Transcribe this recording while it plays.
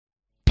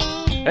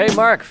Hey,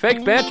 Mark,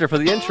 fake banter for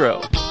the intro.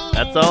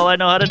 That's all I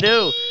know how to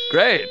do.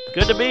 Great.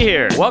 Good to be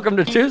here. Welcome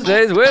to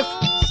Tuesdays with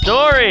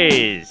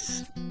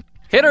Stories.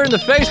 Hit her in the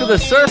face with a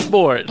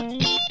surfboard.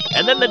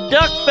 And then the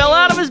duck fell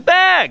out of his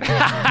bag.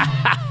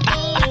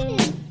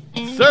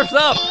 Surf's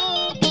up.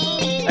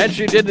 And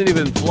she didn't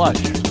even flush.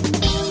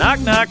 Knock,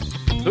 knock.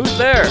 Who's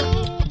there?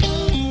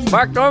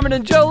 Mark Norman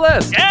and Joe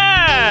List.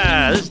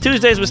 Yeah! This is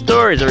Tuesdays with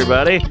Stories,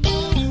 everybody.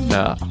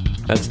 No,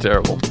 that's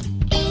terrible.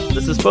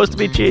 This is supposed to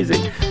be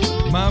cheesy.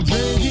 My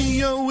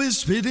radio is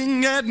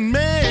spitting at me.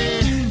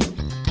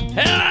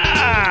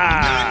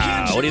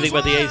 Ah! What do you think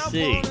about the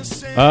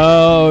AC?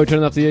 Oh,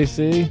 turn off the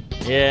AC?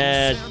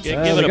 Yeah, give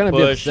They're it a gonna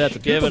push. Be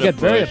upset. Give People it a get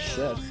very push.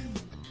 upset.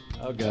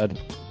 Oh, God.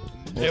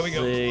 There we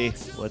go.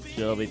 See what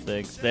Shelby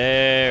thinks.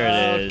 There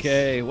it is.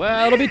 Okay,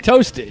 well, it'll be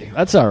toasty.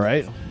 That's all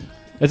right.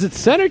 Is it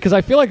centered? Because I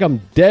feel like I'm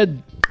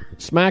dead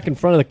smack in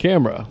front of the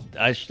camera.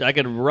 I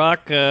could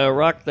rock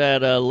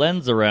that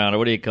lens around, or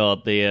what do you call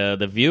it?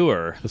 The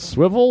viewer. The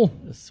swivel?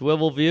 The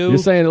swivel view. You're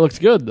saying it looks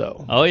good,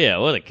 though. Oh, yeah.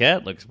 Well, the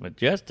cat looks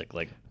majestic,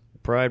 like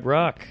Pride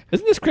Rock.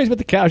 Isn't this crazy about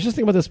the cat? I was just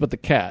thinking about this about the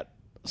cat.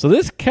 So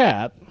this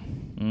cat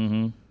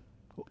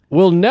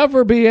will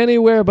never be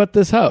anywhere but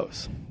this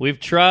house. We've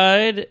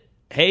tried,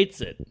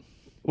 hates it.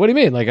 What do you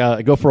mean?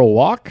 Like go for a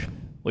walk?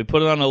 We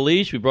put it on a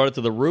leash. We brought it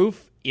to the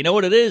roof. You know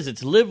what it is?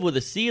 It's lived with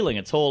a ceiling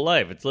its whole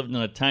life. It's lived in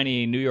a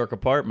tiny New York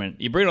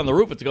apartment. You bring it on the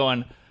roof, it's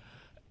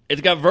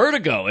got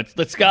vertigo.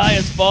 The sky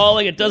is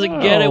falling. It doesn't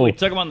get it. We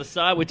took him on the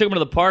side. We took him to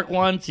the park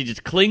once. He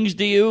just clings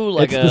to you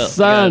like It's the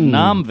sun. Like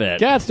a nomvet.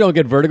 Cats don't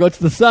get vertigo. It's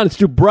the sun. It's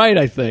too bright,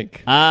 I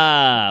think.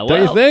 Well,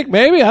 Don't you think?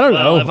 Maybe? I don't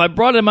know. If I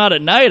brought him out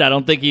at night, I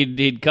don't think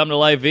he'd come to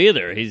life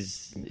either.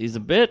 He's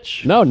a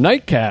bitch. No,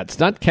 night cats.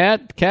 Not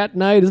cat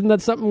night. Isn't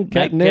that something?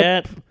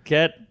 Catnip?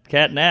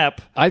 Cat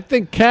nap. I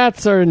think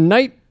cats are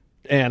night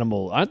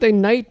animal. Aren't they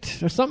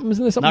night or something?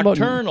 Isn't there something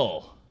Nocturnal.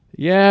 about...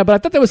 Yeah, but I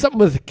thought there was something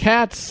with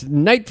cats'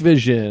 night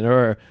vision,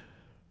 or...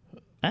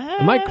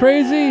 Am I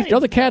crazy?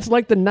 Don't the cats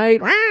like the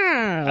night?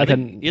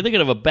 You're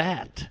thinking of a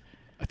bat.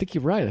 I think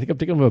you're right. I think I'm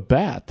thinking of a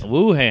bat.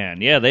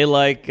 Wuhan. Yeah, they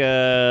like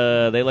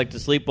to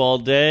sleep all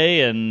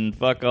day and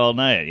fuck all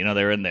night. You know,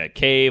 they're in their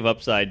cave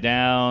upside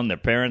down. Their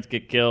parents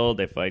get killed.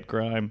 They fight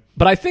crime.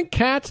 But I think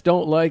cats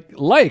don't like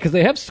light because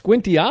they have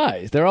squinty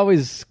eyes. They're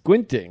always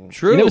squinting.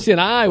 True. You never see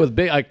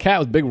a cat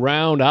with big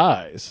round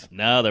eyes.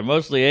 No, they're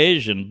mostly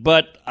Asian.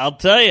 But I'll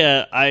tell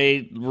you,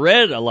 I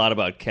read a lot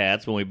about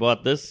cats when we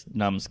bought this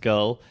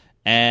numbskull,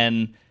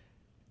 and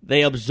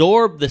they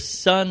absorb the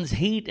sun's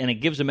heat, and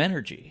it gives them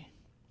energy.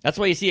 That's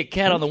why you see a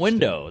cat on the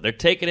window. They're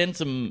taking in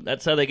some...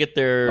 That's how they get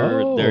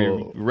their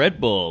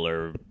Red Bull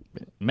or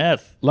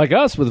meth. Like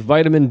us with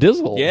vitamin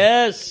Dizzle.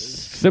 Yes.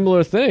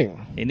 Similar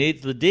thing. He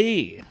needs the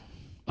D.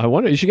 I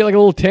wonder, you should get like a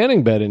little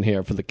tanning bed in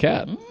here for the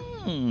cat.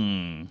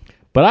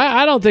 But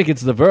I don't think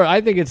it's the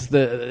I think it's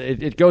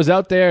it goes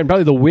out there and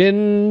probably the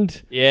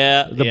wind.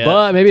 Yeah.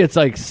 Bug. Maybe it's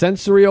like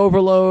sensory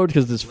overload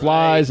because there's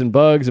flies and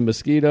bugs and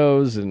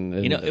mosquitoes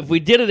and. You know, if we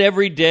did it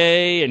every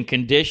day and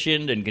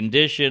conditioned and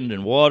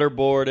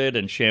waterboarded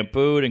and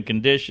shampooed and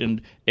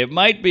conditioned, it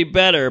might be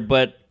better,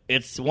 but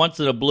it's once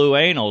in a blue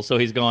anal, so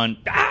he's going,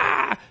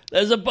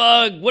 there's a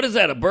bug. What is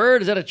that, a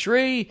bird? Is that a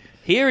tree?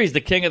 Here he's the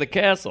king of the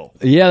castle.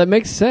 Yeah, that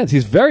makes sense.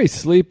 He's very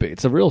sleepy.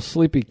 It's a real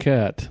sleepy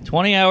cat.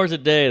 20 hours a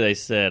day, they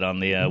said on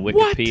the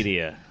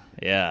Wikipedia. What?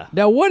 Yeah.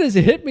 Now, what is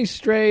it? Hit me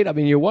straight. I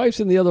mean, your wife's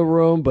in the other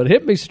room, but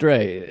hit me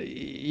straight.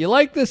 You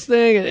like this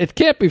thing? It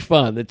can't be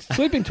fun. It's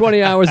sleeping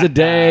 20 hours a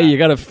day. You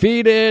got to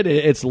feed it.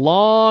 It's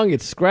long.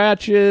 It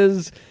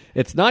scratches.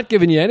 It's not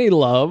giving you any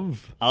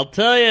love. I'll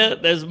tell you,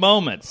 there's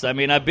moments. I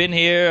mean, I've been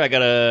here. I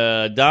got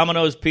a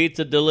Domino's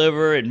pizza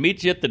deliver. It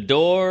meets you at the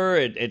door.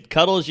 It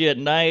cuddles you at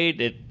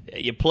night.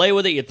 You play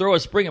with it. You throw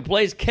a spring and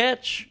plays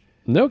catch.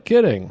 No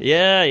kidding.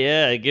 Yeah.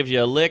 It gives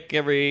you a lick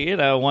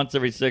once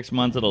every 6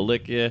 months. It'll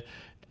lick you.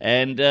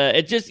 And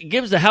it just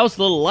gives the house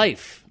a little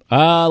life.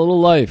 A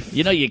little life.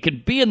 You know, you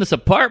could be in this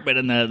apartment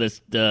and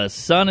the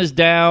sun is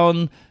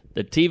down.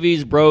 The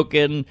TV's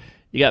broken.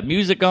 You got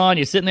music on.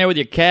 You're sitting there with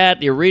your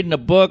cat. You're reading a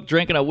book,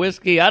 drinking a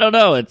whiskey. I don't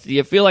know.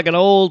 You feel like an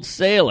old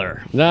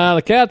sailor. Nah,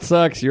 the cat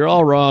sucks. You're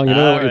all wrong. You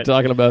know what you're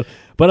talking about.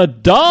 But a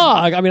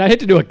dog, I mean, I hate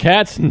to do a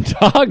cats and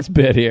dogs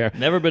bit here.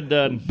 Never been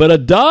done. But a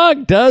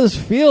dog does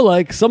feel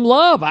like some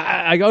love.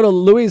 I go to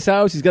Louis'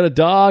 house. He's got a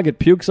dog. It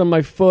pukes on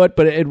my foot.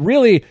 But it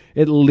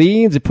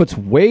leans. It puts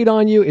weight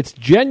on you. It's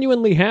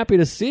genuinely happy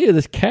to see you.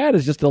 This cat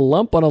is just a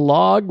lump on a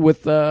log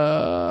with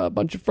a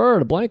bunch of fur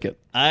and a blanket.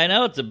 I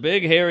know, it's a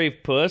big hairy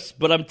puss,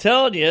 but I'm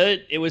telling you,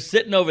 it was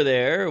sitting over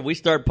there. We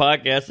start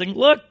podcasting.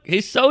 Look,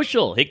 he's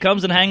social. He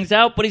comes and hangs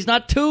out, but he's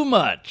not too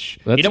much.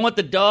 You don't want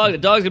the dog. The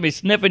dog's going to be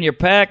sniffing your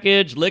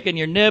package, licking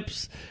your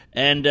nips,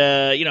 and,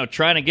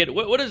 trying to get...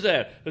 What is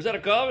that? Is that a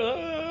coffee?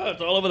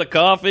 It's all over the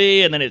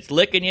coffee, and then it's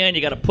licking you, and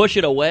you got to push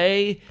it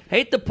away.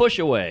 Hate the push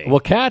away. Well,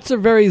 cats are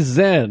very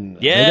zen.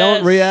 Yes. They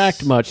don't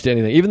react much to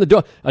anything. Even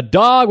a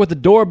dog with the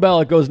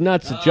doorbell, it goes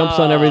nuts. It jumps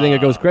on everything.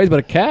 It goes crazy. But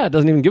a cat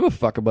doesn't even give a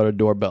fuck about a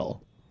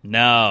doorbell.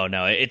 No,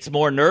 it's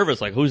more nervous.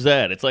 Like, who's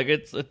that? It's like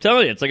I'm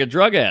telling you, it's like a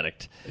drug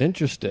addict.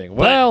 Interesting. But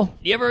Well,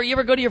 you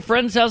ever go to your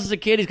friend's house as a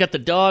kid? He's got the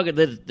dog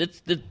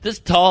that's this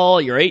tall.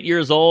 You're 8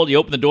 years old. You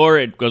open the door,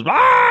 it goes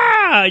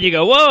ah, and you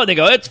go whoa. And they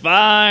go, it's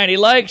fine. He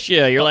likes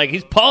you. You're like,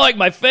 he's pawing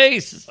my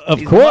face. of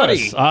He's course.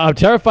 muddy. I'm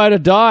terrified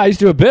of dogs. I used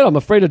to do a bit. I'm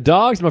afraid of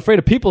dogs. I'm afraid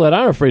of people that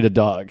aren't afraid of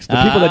dogs.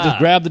 The people that just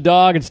grab the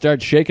dog and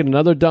start shaking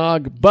another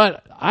dog.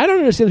 But I don't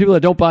understand the people that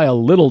don't buy a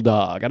little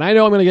dog. And I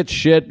know I'm going to get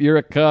shit. You're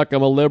a cuck.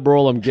 I'm a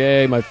liberal. I'm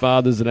gay. My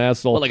father's an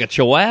asshole. What, like a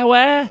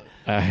chihuahua?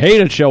 I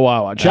hate a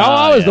chihuahua.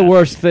 Chihuahua is the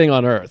worst thing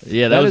on earth.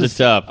 Yeah, that was is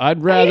tough.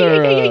 I'd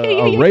rather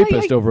a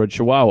rapist over a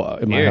chihuahua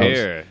in my house.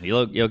 Here.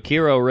 Yo,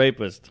 Kiro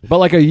rapist. But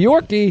like a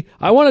Yorkie,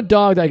 I want a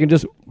dog that I can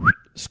just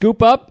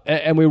scoop up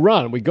and we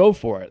run. We go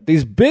for it.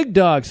 These big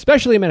dogs,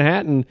 especially in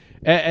Manhattan,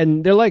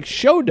 and they're like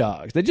show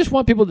dogs. They just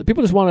want people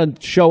just want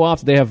to show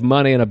off that they have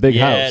money and a big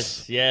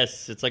house.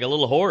 Yes. It's like a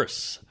little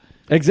horse.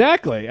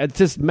 Exactly. It's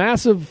this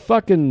massive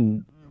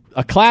fucking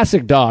a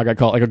classic dog, I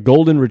call it, like a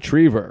golden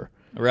retriever.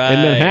 Right. In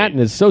Manhattan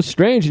is so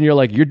strange, and you're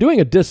like, you're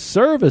doing a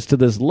disservice to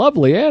this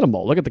lovely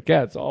animal. Look at the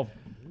cat. It's all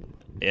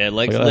Yeah, it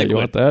likes Look at that. liquid. You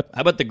want that?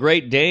 How about the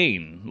Great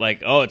Dane?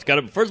 Like, it's got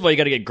to. First of all, you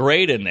got to get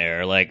Great in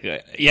there. Like,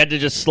 you had to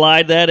just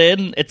slide that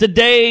in. It's a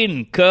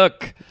Dane,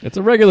 Cook. It's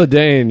a regular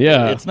Dane,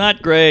 yeah. It's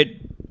not great.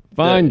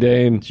 Fine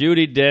Dane.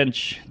 Judy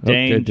Dench.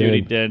 Dane, Okay,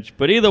 Judy Dane. Dench.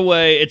 But either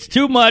way, it's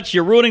too much.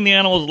 You're ruining the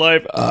animal's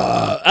life.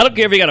 I don't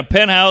care if you got a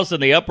penthouse in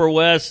the Upper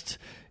West.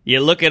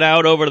 You're looking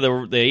out over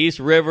to the East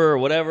River or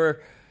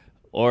whatever.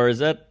 Or is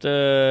that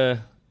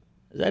East?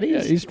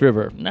 Yeah, East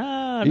River.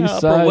 No, East Upper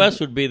side. West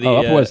would be the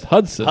Upper West,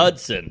 Hudson.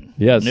 Hudson.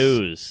 Yes.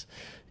 News.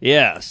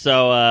 Yeah.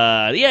 So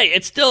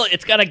it's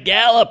got to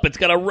gallop. It's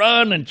got to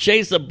run and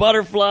chase a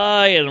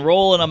butterfly and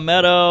roll in a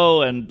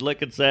meadow and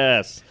lick its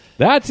ass.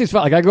 That's just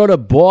fun. Like I go to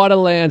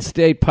Borderland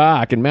State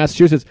Park in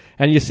Massachusetts,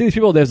 and you see these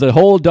people. There's a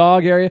whole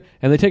dog area,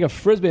 and they take a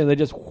frisbee and they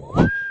just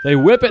they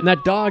whip it, and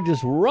that dog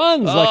just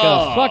runs like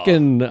a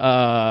fucking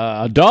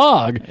a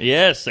dog.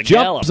 Yes, a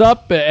Jumps gallop.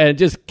 up and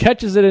just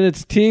catches it in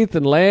its teeth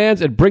and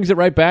lands and brings it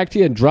right back to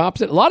you and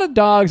drops it. A lot of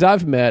dogs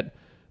I've met,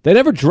 they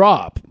never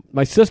drop.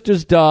 My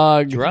sister's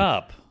dog,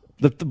 Drop.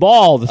 the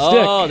ball, the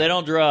stick. Oh, they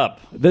don't drop.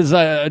 There's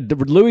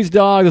Louis'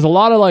 dog. There's a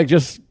lot of like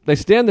just they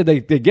stand there,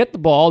 they get the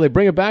ball, they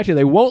bring it back to you,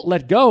 they won't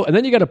let go, and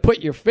then you got to put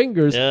your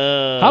fingers.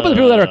 How about the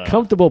people that are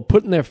comfortable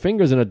putting their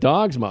fingers in a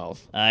dog's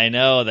mouth? I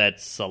know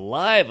that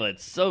saliva.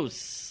 It's so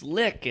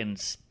slick and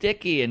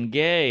sticky and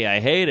gay.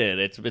 I hate it.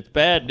 It's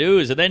bad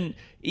news. And then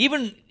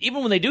even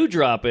when they do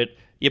drop it,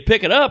 you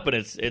pick it up and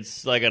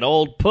it's like an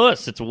old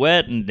puss. It's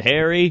wet and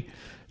hairy.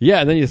 Yeah,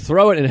 and then you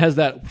throw it, and it has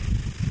that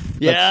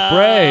Yeah.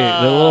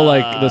 spray, the little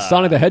like the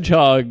Sonic the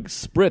Hedgehog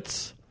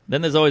spritz.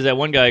 Then there's always that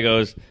one guy who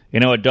goes,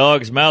 a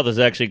dog's mouth is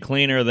actually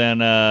cleaner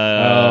than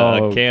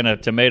a can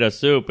of tomato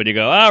soup. And you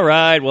go, all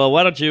right, well,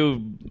 why don't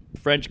you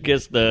French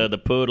kiss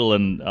the poodle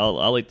and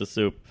I'll eat the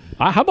soup.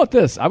 How about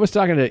this? I was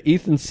talking to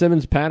Ethan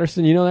Simmons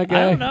Patterson. You know that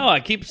guy? I don't know. I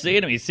keep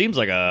seeing him. He seems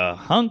like a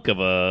hunk of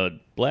a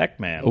black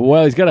man.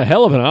 Well, he's got a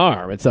hell of an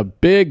arm. It's a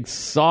big,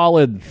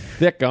 solid,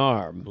 thick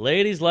arm.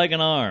 Ladies like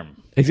an arm.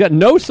 He's got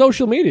no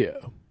social media.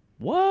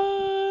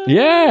 What?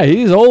 Yeah,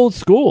 he's old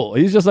school.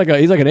 He's just like an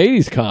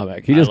 80s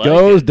comic. He just like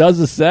goes, does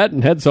the set,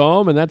 and heads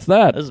home, and that's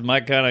that. This is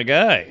my kind of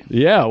guy.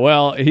 Yeah,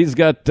 well, he's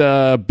got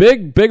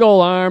big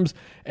old arms,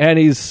 and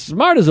he's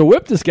smart as a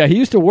whip, this guy. He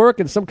used to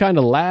work in some kind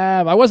of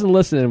lab. I wasn't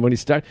listening when he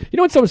started. You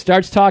know when someone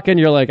starts talking,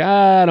 you're like,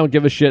 I don't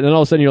give a shit. And then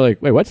all of a sudden you're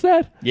like, wait, what's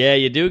that? Yeah,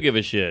 you do give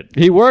a shit.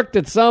 He worked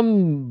at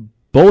some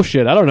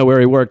bullshit. I don't know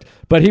where he worked.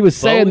 But he was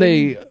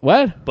saying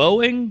what?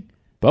 Boeing?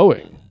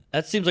 Boeing.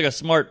 That seems like a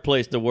smart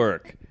place to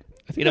work.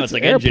 It's that's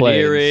like airplanes.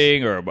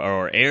 engineering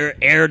or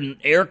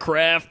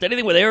aircraft.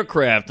 Anything with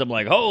aircraft, I'm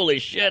like, holy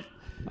shit.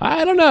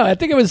 I don't know. I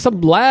think it was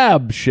some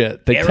lab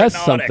shit. They test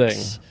something.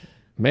 Aeronautics.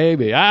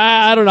 Maybe.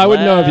 I don't know. I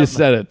wouldn't know if you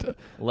said it.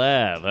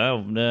 Lab.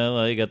 Oh, no,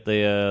 well, you got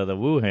the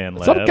Wuhan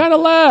lab. Some kind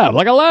of lab,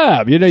 like a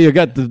lab. You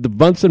got the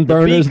Bunsen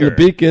burners and the beaker.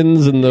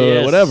 beacons and the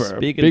Yes, whatever.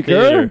 beacon Beaker?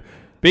 theater.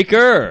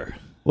 Beaker.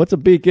 What's a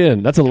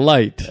beacon? That's a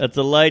light. That's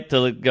a light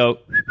to go.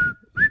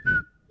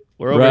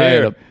 We're over Right.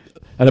 here.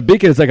 And a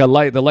beacon is like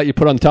the light you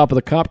put on top of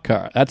the cop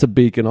car. That's a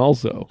beacon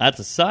also. That's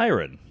a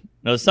siren.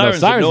 No, No, siren's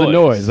the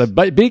noise. The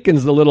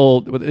beacon's the little,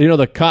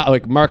 the cop,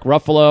 like Mark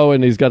Ruffalo,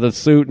 and he's got the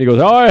suit, and he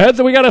goes, all right, heads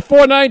up, we got a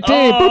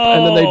 419. Boop,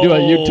 and then they do a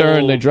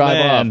U-turn, they drive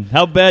man. off.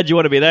 How bad you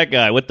want to be that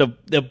guy with the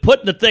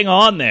putting the thing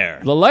on there?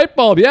 The light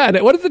bulb, yeah.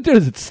 And what does it do?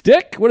 Does it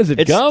stick? What is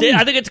it, gum?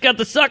 I think it's got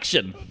the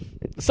suction.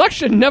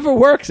 Suction never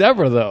works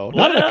ever, though.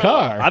 Not in a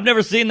car. I've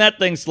never seen that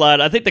thing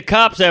slide. I think the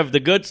cops have the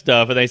good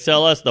stuff, and they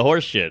sell us the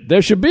horse shit.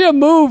 There should be a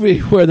movie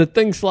where the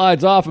thing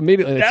slides off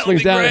immediately, and it That would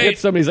swings be down and great.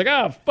 hits somebody. He's like,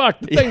 oh, fuck,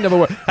 the thing never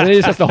worked. And then he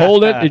just has to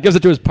hold it. He gives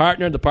it to his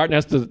partner, and the partner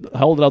has to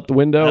hold it out the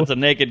window. That's a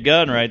naked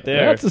gun right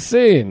there. That's a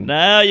scene.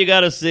 Now you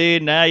got to see.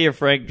 Now you're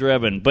Frank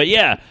Drebin. But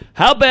yeah,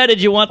 how bad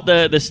did you want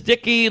the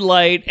sticky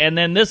light and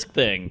then this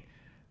thing?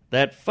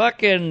 That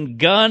fucking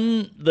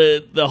gun,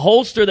 the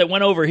holster that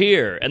went over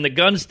here, and the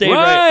gun stayed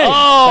right. Right.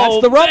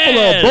 Oh, That's the Ruffalo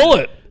man.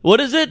 bullet.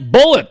 What is it?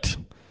 Bullet.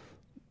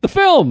 The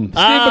film, Steve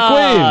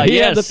McQueen. He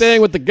had the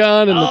thing with the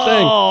gun and the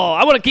thing. Oh,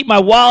 I want to keep my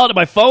wallet and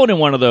my phone in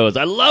one of those.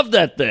 I love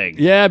that thing.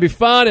 Yeah, it'd be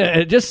fun.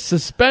 And just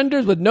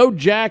suspenders with no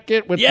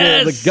jacket with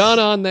the gun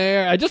on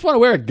there. I just want to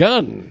wear a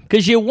gun.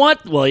 Because you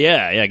want,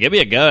 give me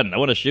a gun. I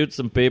want to shoot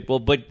some people.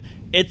 But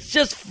it's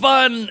just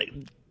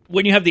fun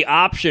when you have the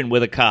option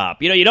with a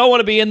cop. You don't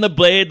want to be in the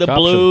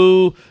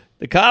blue.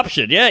 The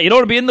coption, yeah. You don't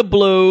want to be in the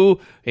blue.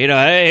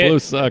 Hey, blue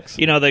sucks.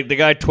 The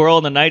guy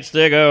twirling the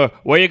nightstick.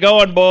 Where you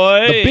going,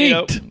 boy? The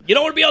beat. You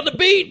don't want to be on the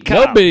beat,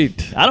 cop. No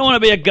beat. I don't want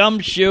to be a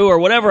gumshoe or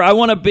whatever. I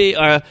want to be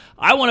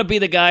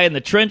the guy in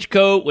the trench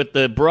coat with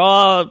the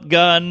bra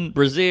gun,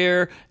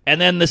 brassiere, and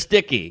then the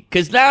sticky.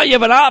 Because now you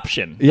have an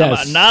option.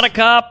 Yes. I'm not a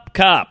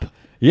cop.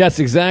 Yes,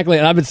 exactly.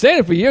 And I've been saying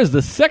it for years. The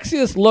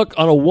sexiest look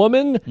on a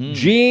woman,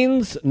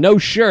 jeans, no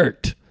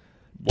shirt.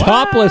 What?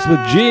 Topless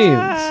with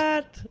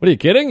jeans. What are you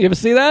kidding? You ever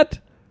see that?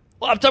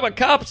 Well, I'm talking about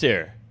cops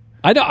here.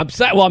 I know.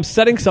 I'm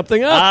setting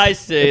something up. I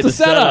see. It's a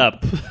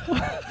setup.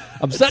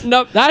 I'm setting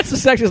up. That's the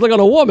sexiest look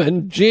on a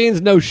woman. Jeans,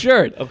 no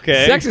shirt.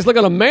 Okay. Sexiest look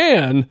on a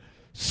man.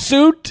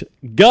 Suit,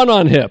 gun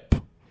on hip.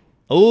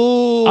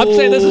 Ooh. I'm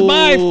saying this is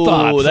my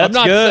thoughts. That's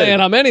I'm not good. saying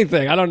I'm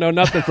anything. I don't know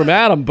nothing from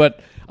Adam, but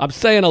I'm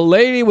saying a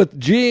lady with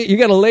jeans. You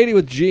got a lady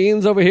with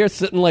jeans over here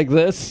sitting like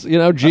this.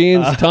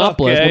 Jeans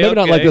topless. Okay, Well, maybe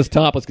not okay. like this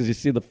topless because you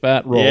see the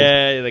fat rolls.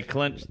 Yeah, they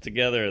clench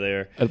together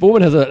there. If a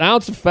woman has an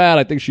ounce of fat,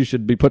 I think she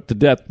should be put to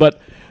death. But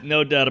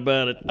No doubt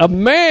about it. a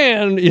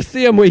man, you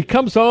see him when he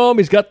comes home,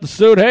 he's got the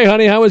suit. Hey,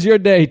 honey, how was your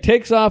day? He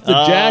takes off the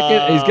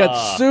jacket. He's got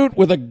suit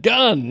with a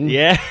gun.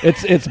 Yeah.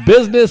 It's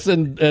business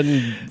and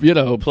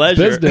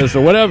Pleasure. business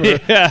or whatever.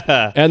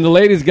 Yeah. And the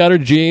lady's got her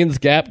jeans,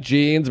 Gap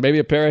jeans, maybe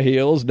a pair of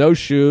heels, no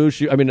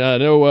shoes.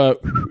 No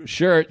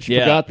shirt. She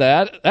Yeah. forgot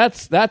that.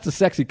 That's a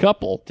sexy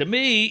couple. To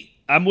me,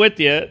 I'm with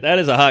you. That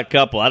is a hot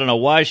couple. I don't know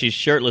why she's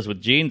shirtless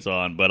with jeans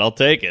on, but I'll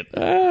take it.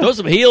 Throw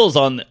some heels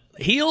on.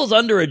 Heels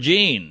under a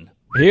jean.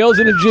 Heels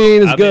and a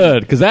jean is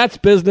good because that's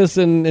business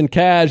and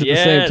cash at the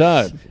same Yes.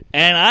 time.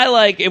 And I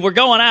like, if we're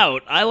going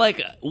out,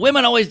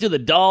 women always do the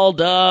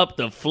dolled up,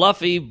 the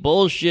fluffy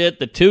bullshit,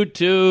 the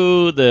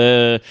tutu,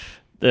 the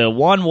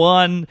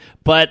 1-1,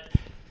 but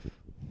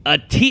a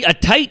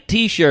tight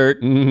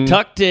T-shirt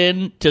tucked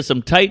in to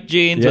some tight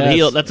jeans with Yes.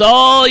 heels. That's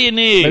all you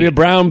need. Maybe a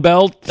brown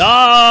belt.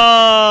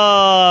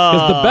 Oh!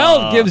 Because the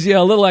belt gives you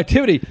a little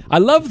activity. I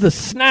love the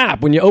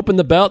snap when you open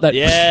the belt. That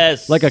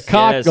Yes. like a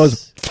cock yes.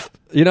 goes.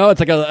 It's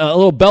like a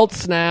little belt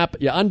snap.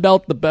 You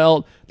unbelt the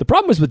belt. The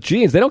problem is with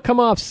jeans; they don't come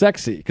off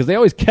sexy because they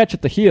always catch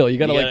at the heel. You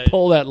got to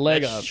pull that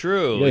leg That's up.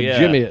 true. You gotta Yeah.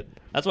 jimmy it.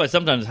 That's why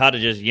sometimes it's hard to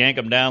just yank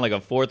them down like a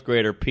fourth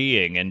grader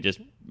peeing and just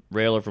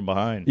rail her from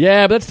behind.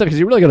 Yeah, but that's because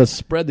you're really going to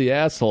spread the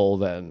asshole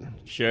then.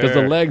 Sure. Because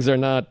the legs are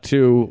not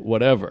too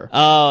whatever.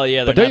 Oh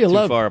yeah, they're But don't not you too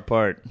love- far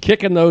apart.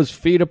 Kicking those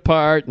feet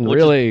apart and Which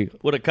really. is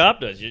what a cop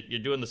does. You're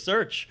doing the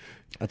search.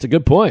 That's a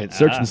good point.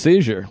 Search and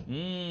seizure.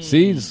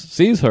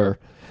 Seize her.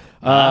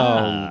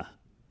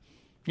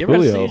 You ever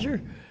had a Julio.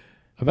 seizure?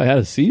 Have I had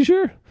a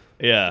seizure?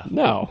 Yeah.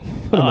 No.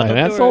 What am I, I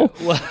an thought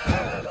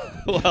asshole?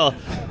 Well,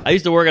 I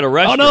used to work at a Oh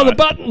restaurant. no, the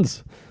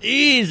buttons!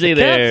 Easy cat's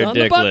there, on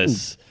the Dickless.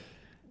 buttons.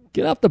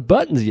 Get off the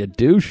buttons, you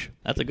douche.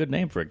 That's a good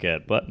name for a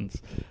cat.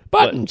 Buttons.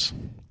 Buttons.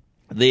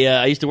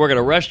 I used to work at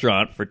a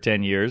restaurant for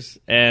 10 years,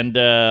 and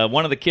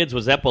one of the kids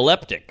was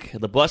epileptic,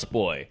 the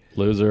busboy.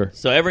 Loser.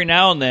 So every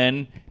now and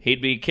then,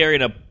 he'd be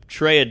carrying a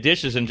tray of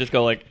dishes and just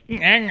go like,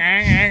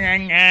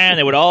 and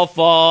they would all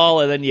fall,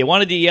 and then you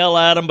wanted to yell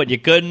at him, but you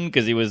couldn't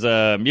because he was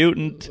a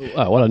mutant.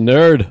 Wow, what a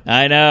nerd.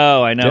 I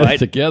know. Get it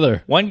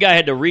together. One guy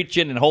had to reach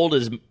in and hold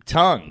his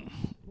tongue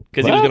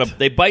because he was What? gonna.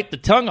 They bite the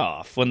tongue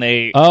off when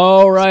they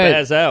Oh, right.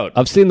 spaz out.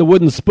 I've seen the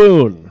wooden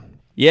spoon.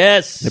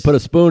 Yes, They put a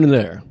spoon in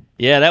there.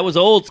 yeah, that was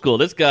old school.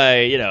 This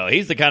guy,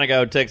 he's the kind of guy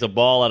who takes a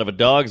ball out of a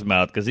dog's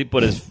mouth because he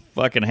put his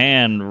fucking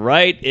hand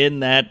right in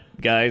that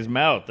guy's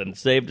mouth and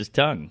saved his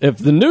tongue. If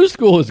the new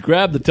school is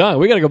grab the tongue,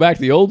 we got to go back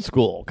to the old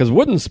school because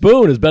wooden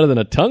spoon is better than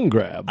a tongue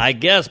grab. I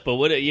guess, but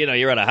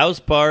you're at a house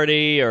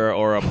party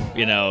or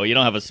you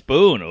don't have a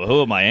spoon.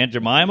 Who am I, Aunt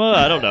Jemima?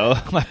 I don't know.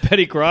 Am I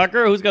Betty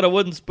Crocker? Who's got a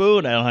wooden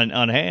spoon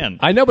on hand?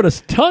 I know, but his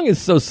tongue is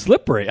so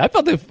slippery. I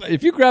felt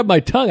if you grabbed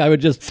my tongue, I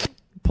would just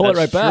pull it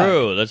right back.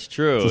 That's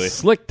true. It's a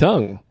slick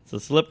tongue. It's a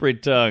slippery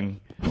tongue.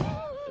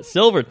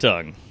 Silver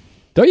tongue.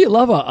 Don't you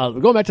love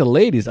going back to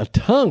ladies, a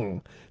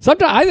tongue?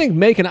 Sometimes I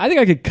think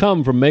I could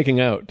come from making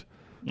out.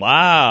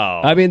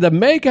 Wow. I mean, the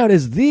makeout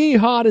is the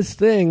hottest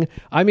thing.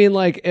 I mean,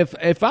 like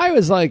if I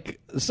was like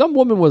some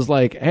woman was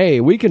like, "Hey,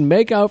 we can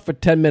make out for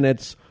 10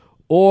 minutes,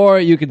 or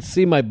you can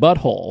see my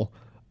butthole,"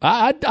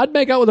 I'd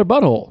make out with her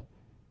butthole.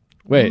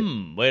 Wait,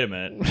 Wait a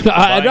minute.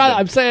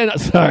 I'm saying.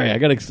 Sorry, I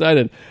got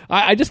excited.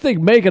 I just think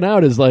making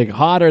out is like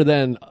hotter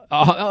than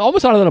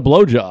almost hotter than a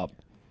blowjob.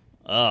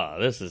 Oh,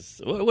 this is...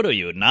 What are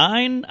you,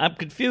 9? I'm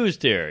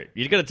confused here.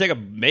 You're going to take a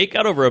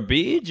make-out over a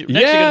beach? Next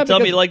you're Yeah, going to tell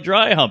me because- you like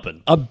dry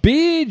humping. A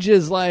beach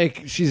is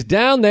like she's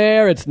down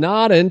there. It's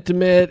not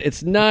intimate.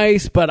 It's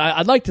nice, but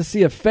I'd like to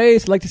see a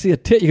face. I'd like to see a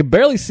tit. You can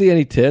barely see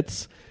any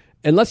tits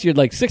unless you're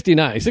like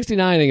 69.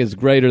 69ing is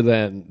greater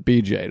than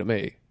BJ to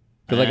me.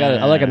 because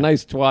I like a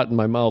nice twat in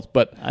my mouth.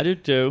 But I do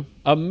too.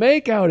 a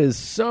makeout is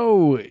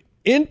so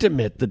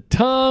intimate. The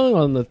tongue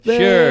on the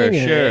thing.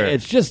 Sure.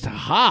 It's just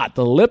hot.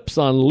 The lips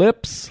on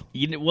lips.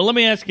 Well, let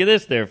me ask you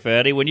this there,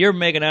 Fatty. When you're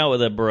making out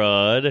with a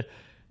broad,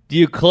 do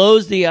you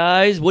close the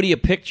eyes? What do you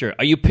picture?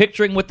 Are you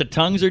picturing what the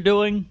tongues are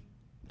doing?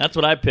 That's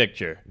what I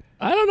picture.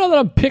 I don't know that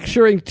I'm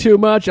picturing too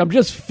much. I'm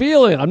just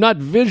feeling. I'm not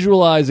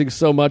visualizing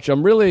so much.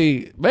 I'm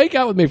really make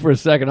out with me for a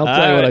second. I'll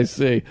tell you what I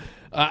see.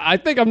 I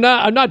think I'm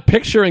not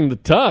picturing the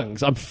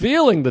tongues. I'm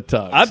feeling the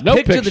tongues. I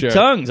picture the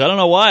tongues. I don't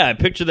know why. I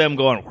picture them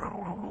going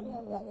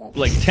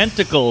like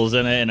tentacles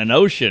in an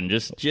ocean,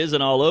 just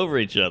jizzing all over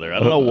each other. I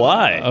don't know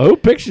why. Who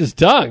pictures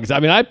tongues? I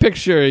mean, I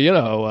picture,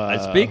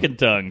 I speak in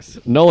tongues.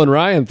 Nolan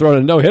Ryan throwing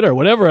a no-hitter.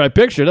 Whatever I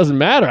picture, it doesn't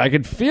matter. I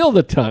can feel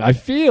the tongue. I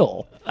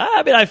feel.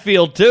 I mean, I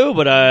feel too,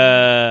 but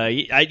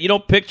you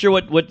don't picture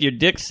what your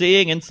dick's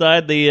seeing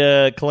inside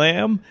the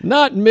clam?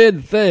 Not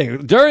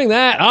mid-thing. During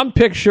that, I'm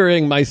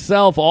picturing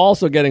myself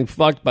also getting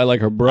fucked by,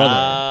 like, her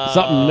brother.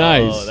 Something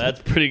nice. Oh,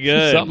 that's pretty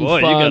good. Something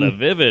Boy, fun. you got a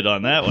vivid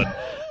on that one.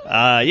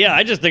 Yeah,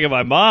 I just think of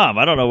my mom.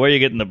 I don't know where you're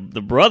getting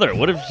the brother.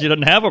 What if she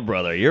doesn't have a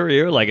brother?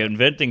 You're like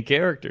inventing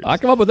characters. I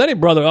come up with any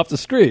brother off the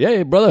street.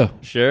 Hey, brother.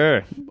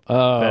 Sure.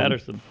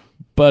 Patterson.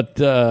 But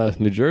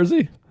New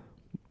Jersey?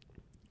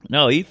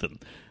 No, Ethan.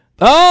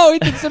 Oh,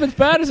 Ethan Simmons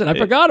Patterson. I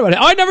forgot about it.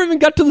 Oh, I never even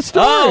got to the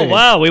story. Oh,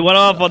 wow. We went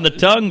off on the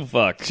tongue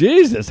fuck.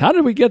 Jesus, how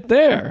did we get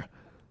there?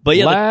 But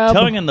yeah, Lab. the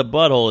tongue and the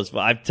butthole is.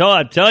 I'm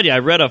telling you, I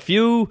read a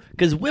few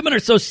because women are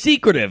so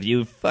secretive.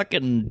 You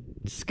fucking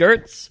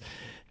skirts.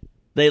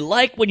 They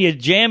like when you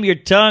jam your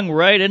tongue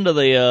right into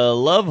the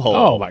love hole.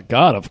 Oh my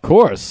God, of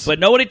course. But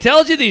nobody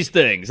tells you these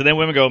things, and then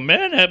women go,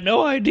 "Men have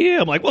no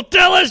idea." I'm like, "Well,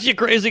 tell us, you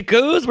crazy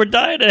coos. We're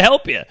dying to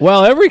help you."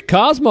 Well, every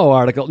Cosmo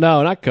article.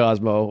 No, not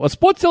Cosmo. Well,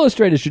 Sports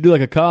Illustrated should do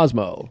like a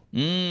Cosmo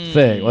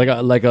thing,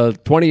 like a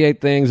 28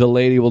 things a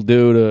lady will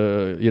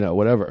do to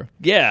whatever.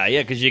 Yeah,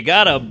 because you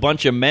got a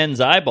bunch of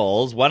men's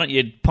eyeballs. Why don't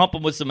you pump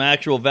them with some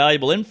actual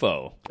valuable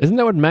info? Isn't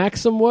that what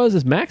Maxim was?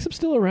 Is Maxim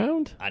still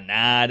around?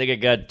 Nah, I think it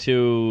got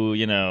too,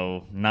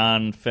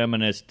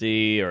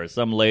 non-feministy, or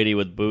some lady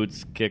with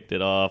boots kicked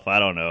it off. I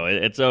don't know.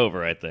 It's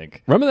over, I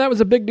think. Remember that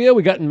was a big deal?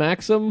 We got in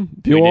Maxim.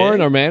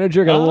 Bjorn, our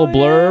manager, got a little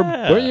blurb.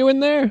 Yeah. Weren't you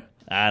in there?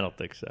 I don't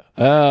think so.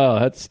 Oh,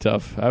 that's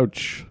tough.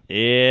 Ouch.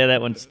 Yeah,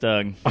 that one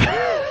stung.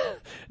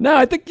 No,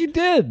 I think you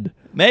did.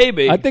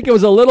 Maybe. I think it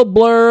was a little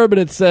blurb, and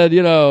it said,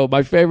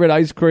 my favorite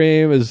ice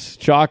cream is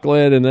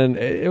chocolate, and then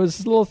it was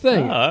a little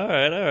thing. Oh, all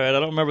right. I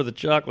don't remember the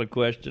chocolate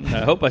question.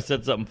 I hope I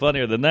said something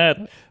funnier than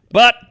that.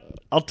 But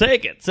I'll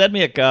take it. Send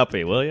me a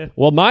copy, will you?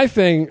 Well, my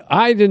thing,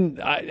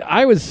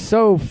 I was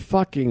so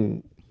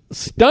fucking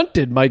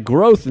stunted, my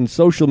growth in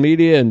social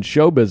media and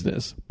show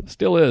business.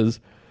 Still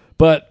is.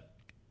 But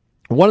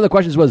one of the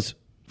questions was,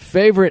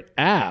 favorite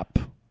app?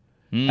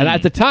 And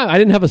at the time, I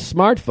didn't have a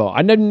smartphone.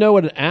 I didn't know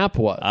what an app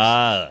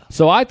was.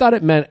 So I thought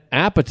it meant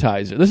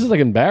appetizer. This is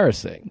like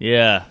embarrassing.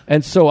 Yeah.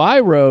 And so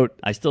I wrote...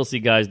 I still see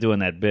guys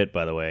doing that bit,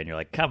 by the way, and you're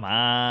like, come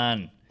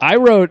on. I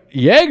wrote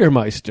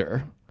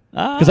Jägermeister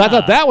because I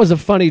thought that was a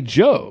funny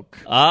joke.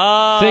 Thinking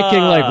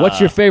like, what's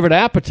your favorite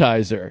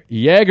appetizer?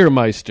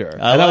 Jägermeister.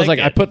 And I was like,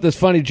 it. I put this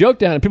funny joke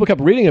down, and people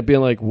kept reading it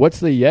being like, what's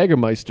the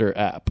Jägermeister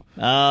app?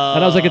 And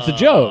I was like, it's a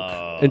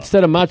joke.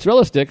 Instead of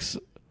mozzarella sticks...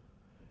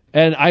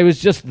 And I was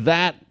just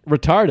that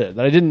retarded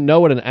that I didn't know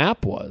what an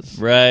app was.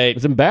 Right. It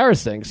was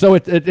embarrassing. So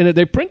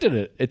they printed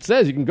it. It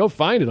says you can go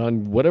find it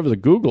on whatever the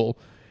Google.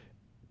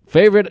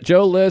 Favorite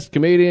Joe List,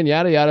 comedian,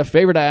 yada, yada.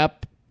 Favorite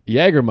app,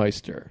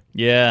 Jägermeister.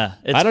 Yeah.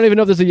 I don't even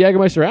know if there's a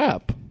Jägermeister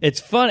app. It's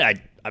funny.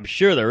 I'm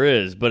sure there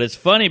is. But it's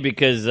funny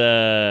because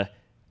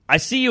I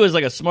see you as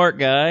like a smart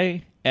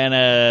guy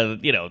and,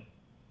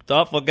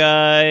 thoughtful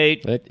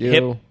guy,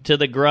 hip to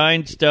the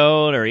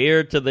grindstone, or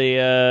ear to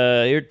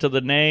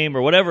the name,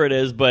 or whatever it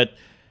is, but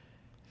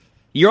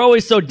you're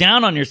always so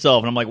down on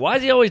yourself. And I'm like, why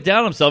is he always down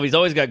on himself? He's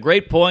always got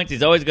great points.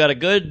 He's always got a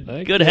good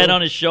head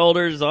on his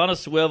shoulders, on a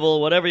swivel,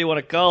 whatever you want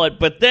to call it.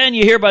 But then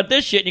you hear about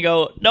this shit and you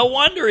go, no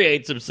wonder he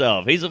hates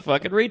himself. He's a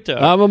fucking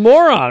retard. I'm a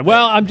moron.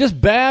 Well, I'm just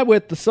bad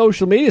with the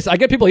social media. So I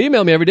get people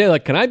email me every day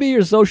like, can I be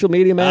your social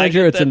media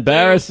manager? It's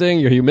embarrassing.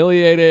 You're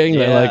humiliating. Yeah.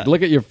 They're like,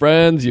 look at your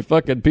friends, you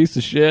fucking piece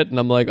of shit. And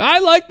I'm like, I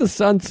like the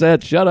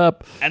sunset. Shut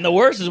up. And the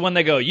worst is when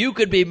they go, you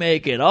could be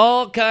making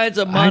all kinds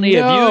of money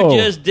if know. you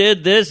just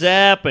did this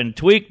app and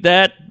tweaked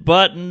that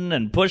button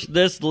and push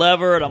this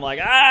lever. And I'm like,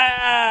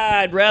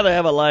 I'd rather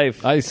have a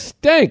life. I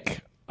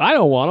stink. I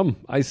don't want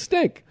them. I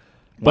stink.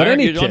 Why But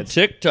aren't any you on kids.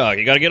 TikTok?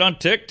 You got to get on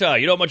TikTok.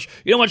 You know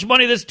how much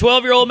money this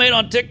 12-year-old made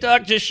on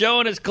TikTok just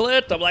showing his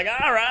clit? I'm like,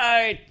 all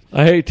right.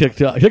 I hate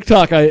TikTok.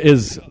 TikTok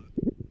is...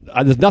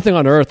 there's nothing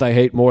on earth I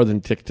hate more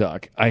than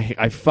TikTok.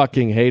 I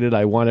fucking hate it.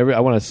 I want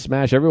to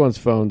smash everyone's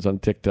phones on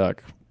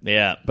TikTok.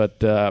 Yeah.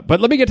 But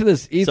let me get to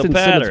this Ethan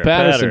Simmons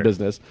Patterson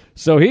business.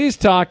 So he's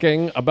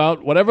talking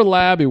about whatever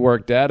lab he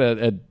worked at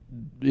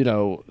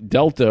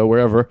Delta,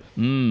 wherever,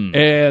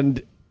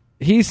 and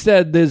he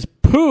said there's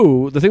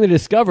poo. The thing they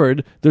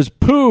discovered, there's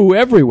poo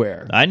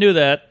everywhere. I knew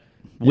that.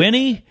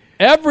 Winnie?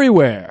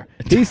 everywhere.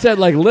 He said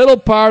like little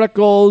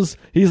particles.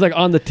 He's like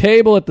on the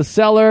table at the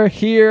cellar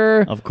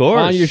here. Of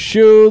course. On your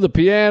shoe, the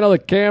piano, the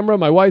camera,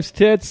 my wife's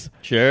tits.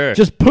 Sure.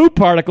 Just poop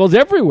particles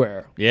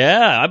everywhere.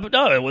 Yeah.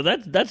 No, well,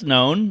 that's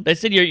known. They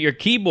said your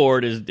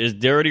keyboard is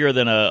dirtier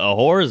than a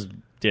whore's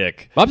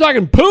dick. I'm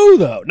talking poo,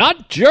 though,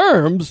 not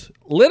germs.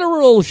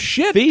 Literal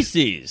shit.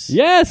 Feces.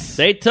 Yes.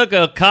 They took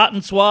a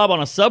cotton swab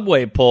on a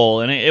subway pole,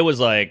 and it was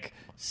like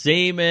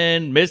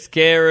semen,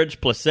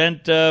 miscarriage,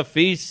 placenta,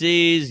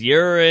 feces,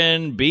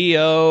 urine,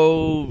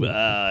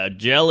 BO,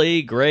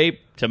 jelly,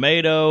 grape,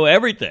 tomato,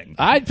 everything.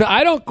 I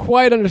don't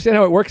quite understand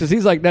how it works. 'Cause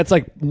he's like, that's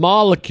like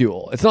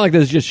molecule. It's not like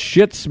there's just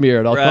shit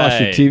smeared across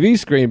your Right. TV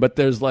screen, but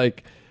there's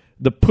like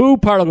the poo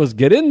particles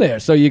get in there.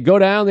 So you go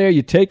down there,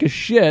 you take a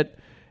shit,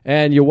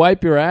 and you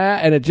wipe your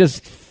ass, and it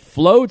just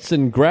floats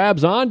and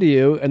grabs onto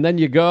you, and then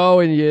you go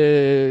and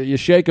you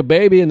shake a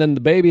baby, and then the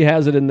baby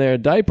has it in their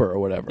diaper or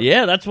whatever.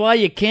 Yeah, that's why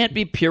you can't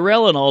be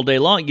Purelling all day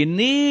long. You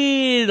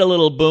need a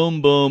little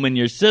boom boom in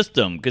your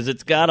system because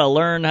it's got to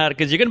learn how to,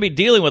 because you're going to be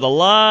dealing with a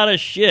lot of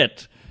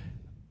shit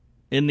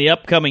in the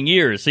upcoming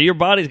years. So your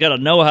body's got to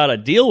know how to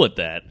deal with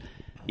that.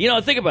 You know,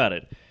 think about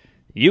it.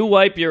 You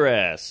wipe your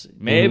ass.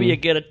 Maybe you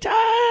get a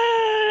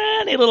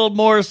tiny little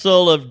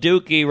morsel of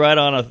dookie right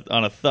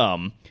on a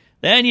thumb.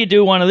 Then you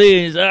do one of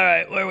these. All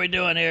right, what are we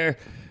doing here?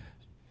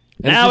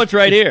 And Now it's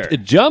right here.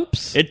 It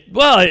jumps. It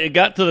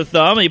got to the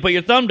thumb, and you put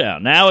your thumb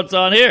down. Now it's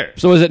on here.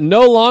 So is it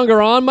no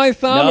longer on my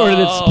thumb, or did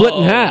it split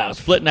in half?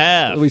 Split in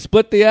half. We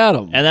split the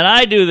atom. And then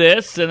I do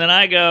this, and then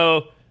I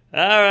go,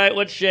 all right,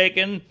 what's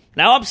shaking?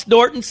 Now I'm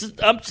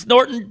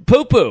snorting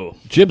poo-poo.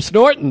 Jim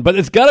Snorton, but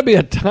it's got to be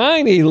a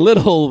tiny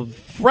little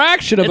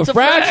fraction of It's a a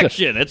fraction.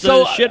 fraction. It's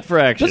a shit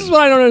fraction. This is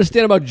what I don't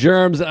understand about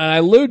germs, and I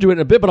allude to it in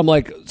a bit, but I'm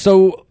like,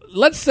 so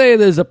let's say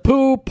there's a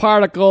poo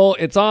particle.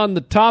 It's on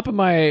the top of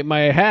my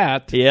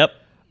hat. Yep.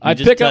 I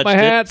just pick up my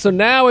touched it. hat, so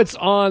now it's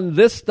on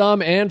this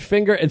thumb and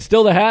finger, and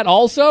still the hat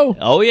also?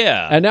 Oh,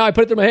 yeah. And now I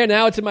put it through my hair.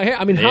 Now it's in my hair.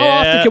 I mean, how Yeah.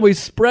 often can we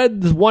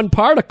spread this one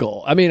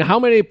particle? I mean, how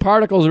many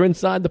particles are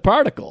inside the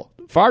particle?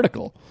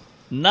 Farticle.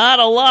 Not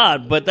a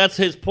lot, but that's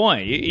his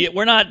point.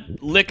 We're not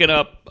licking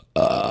up.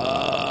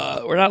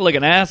 We're not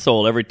licking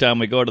asshole every time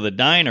we go to the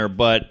diner,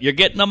 but you're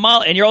getting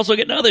and you're also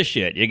getting other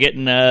shit. You're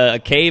getting a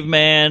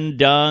caveman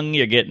dung.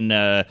 You're getting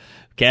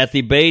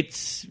Kathy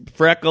Bates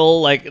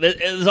freckle. Like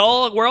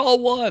we're all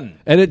one.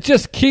 And it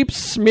just keeps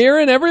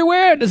smearing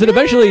everywhere? Does it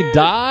eventually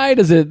die?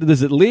 Does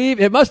it leave?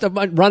 It must have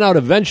run out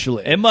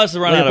eventually. It must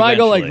run Like out. if I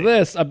go like eventually.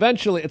 this,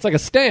 eventually it's like a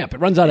stamp. It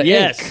runs out of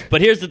Yes, ink.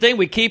 but here's the thing: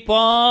 we keep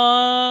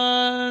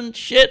on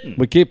shitting.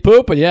 We keep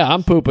pooping. Yeah,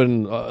 I'm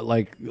pooping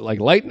like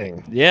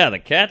lightning. Yeah, the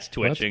cat's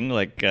twitching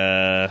like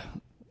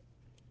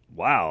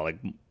wow, like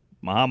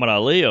Muhammad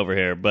Ali over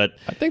here. But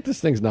I think this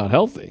thing's not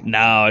healthy.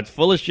 no, it's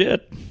full of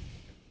shit.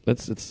 I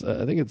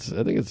think it's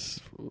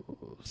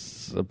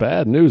a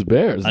bad news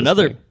bears. this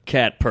Another thing.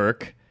 cat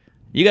perk.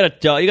 You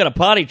got to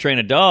potty train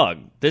a dog.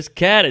 This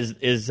cat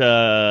is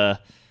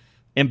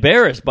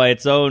embarrassed by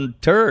its own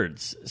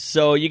turds.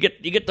 So you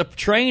get the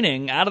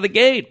training out of the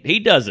gate. He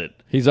does it.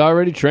 He's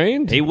already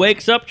trained. He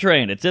wakes up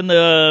trained. It's in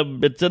the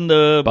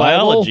Bible?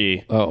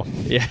 biology. Oh,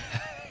 Yeah.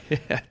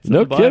 It's in no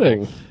the Bible.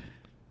 kidding.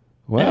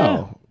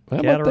 Wow. How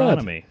about that?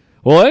 Cateronomy.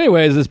 Well,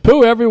 anyways, there's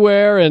poo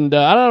everywhere, and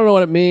I don't know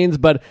what it means,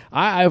 but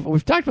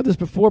we've talked about this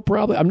before.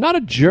 Probably, I'm not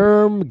a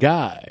germ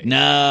guy.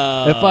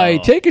 No. If I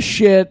take a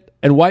shit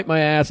and wipe my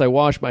ass, I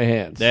wash my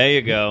hands. There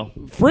you go.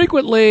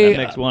 Frequently, That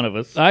makes one of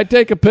us. I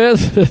take a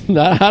piss.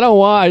 I don't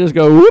want. I just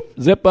go whoop,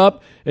 zip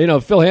up. You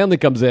know, Phil Hanley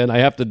comes in. I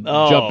have to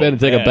jump in and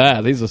take a man.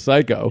 bath. He's a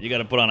psycho. You got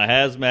to put on a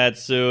hazmat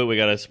suit. We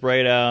got to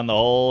spray down the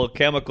whole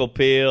chemical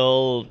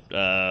peel,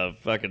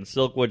 fucking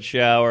Silkwood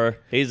shower.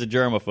 He's a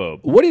germaphobe.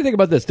 What do you think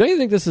about this? Don't you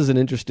think this is an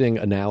interesting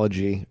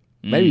analogy?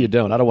 Maybe you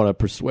don't. I don't want to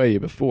persuade you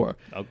before.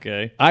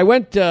 Okay. I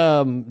went,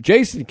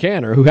 Jason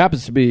Canner, who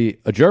happens to be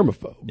a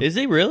germaphobe. Is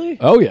he really?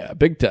 Oh, yeah,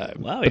 big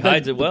time. Wow, he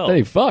hides it well. Then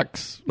he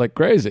fucks like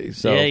crazy.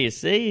 So Yeah, you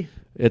see?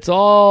 it's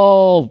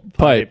all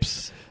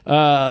pipes.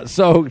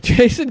 So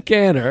Jason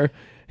Canner,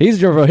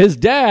 he's a germaphobe. His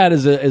dad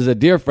is a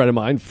dear friend of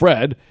mine,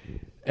 Fred,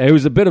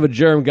 who's a bit of a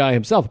germ guy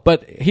himself.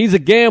 But he's a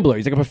gambler.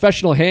 He's like a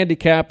professional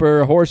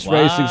handicapper, horse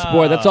racing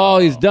sport. That's all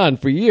he's done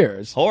for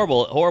years.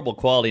 Horrible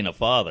quality in a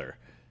father.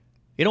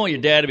 You don't want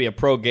your dad to be a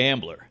pro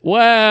gambler.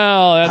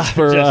 Well, that's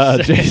for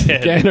Just saying.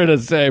 Jason Canner to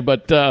say.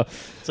 But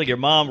It's like your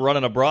mom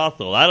running a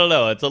brothel. I don't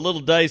know. It's a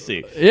little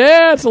dicey.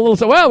 yeah, it's a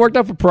little. Well, it worked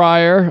out for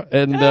Pryor,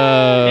 and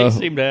He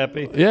seemed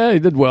happy. yeah, he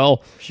did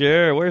well.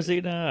 Sure. Where's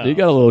he now? He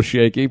got a little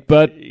shaky,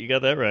 but You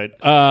got that right.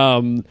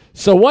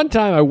 so one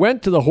time I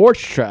went to the horse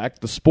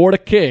track, the Sport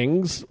of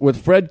Kings,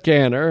 with Fred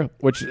Canner,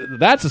 which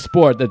that's a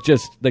sport that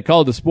they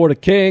call it the Sport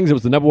of Kings. It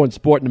was the number one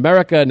sport in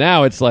America.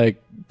 Now it's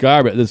like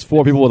garbage. There's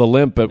 4 people with a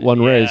limp at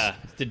one race. Yeah,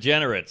 it's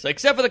degenerates.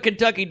 Except for the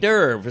Kentucky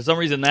Derby. For some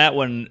reason, that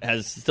one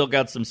has still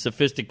got some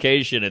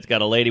sophistication. It's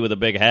got a lady with a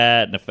big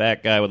hat and a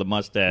fat guy with a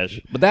mustache.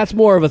 But that's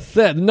more of a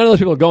thing. None of those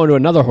people are going to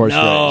another horse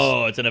race.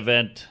 No, it's an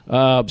event.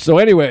 So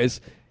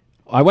anyways,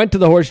 I went to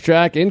the horse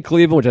track in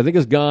Cleveland, which I think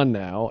is gone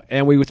now,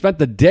 and we spent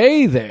the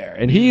day there.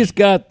 And he's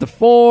got the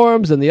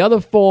forms and the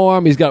other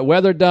form. He's got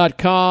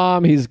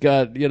weather.com. He's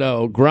got,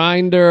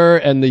 Grinder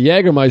and the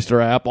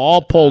Jägermeister app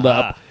all pulled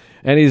up.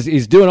 And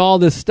he's doing all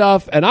this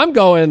stuff. And I'm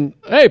going,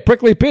 hey,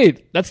 Prickly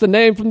Pete, that's the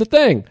name from the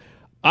thing.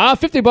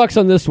 $50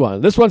 on this one.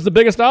 This one's the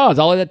biggest odds.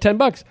 I'll let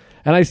 $10.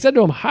 And I said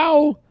to him,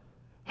 how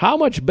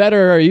much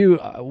better are you?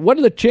 What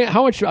are the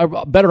how much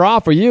better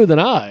off are you than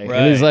I? Right.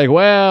 And he's like,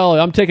 well,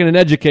 I'm taking an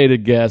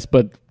educated guess,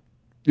 but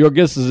your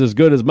guess is as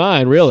good as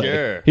mine, really.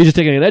 Sure. He's just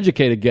taking an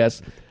educated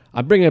guess.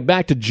 I'm bringing it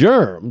back to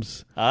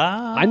germs.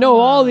 I know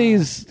all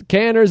these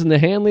canners and the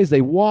Hanleys,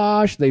 they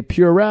wash, they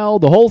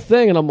Purell, the whole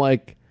thing, and I'm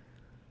like,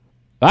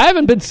 I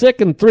haven't been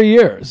sick in 3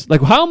 years.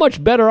 Like, how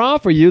much better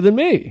off are you than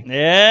me?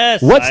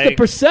 Yes. What's the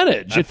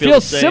percentage? It feel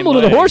feels the same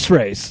similar to the way. horse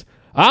race.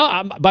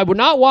 By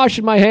not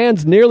washing my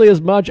hands nearly as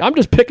much, I'm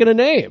just picking a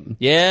name.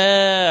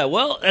 Yeah,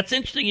 well, that's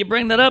interesting you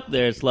bring that up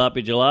there,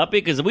 Sloppy Jalopy,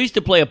 because we used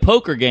to play a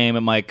poker game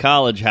in my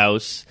college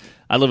house.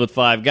 I lived with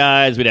 5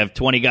 guys. We'd have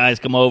 20 guys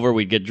come over.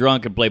 We'd get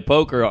drunk and play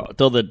poker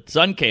until the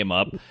sun came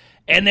up.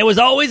 And there was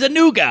always a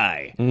new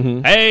guy.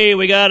 Mm-hmm. Hey,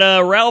 we got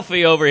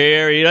Ralphie over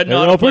here. He doesn't know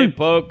how to play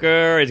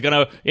poker. He's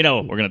going to,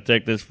 we're going to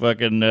take this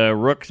fucking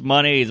rook's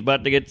money. He's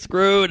about to get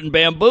screwed and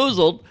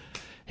bamboozled.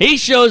 He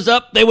shows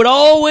up. They would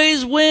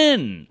always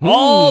win.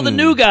 All the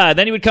new guy.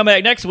 Then he would come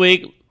back next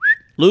week,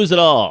 lose it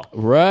all.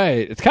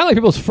 Right. It's kind of like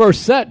people's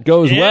first set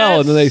goes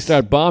well, and then they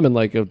start bombing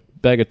like a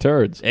bag of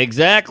turds.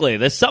 Exactly.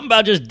 There's something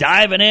about just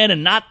diving in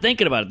and not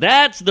thinking about it.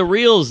 That's the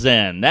real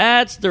zen.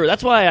 That's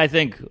why I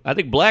think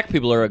black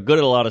people are good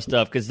at a lot of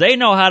stuff, because they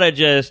know how to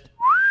just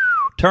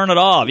turn it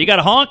off. You got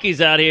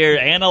honkies out here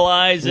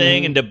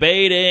analyzing and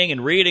debating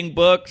and reading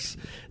books.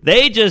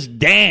 They just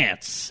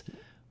dance.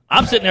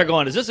 I'm sitting there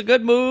going, is this a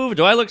good move?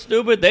 Do I look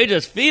stupid? They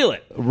just feel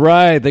it.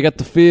 Right. They got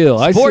the feel.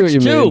 Sports, I see what you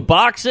too. mean.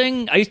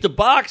 Boxing. I used to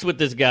box with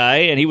this guy,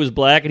 and he was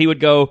black, and he would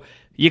go,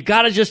 you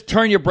got to just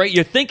turn your brain.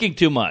 You're thinking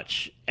too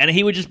much. And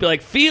he would just be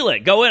like, feel it.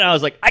 Go in. I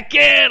was like, I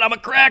can't. I'm a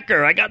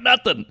cracker. I got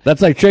nothing.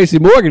 That's like Tracy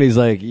Morgan. He's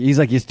like,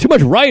 he's too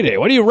much writing.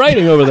 What are you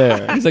writing over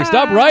there? He's like,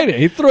 stop writing.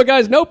 He threw a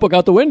guy's notebook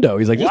out the window.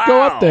 He's like, just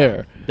go up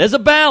there. There's a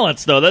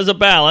balance, though. There's a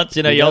balance.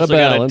 You also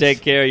got to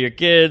take care of your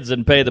kids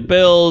and pay the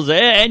bills,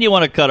 and you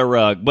want to cut a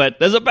rug. But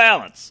there's a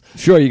balance.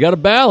 Sure, you got to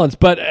balance.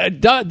 But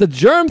the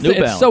germ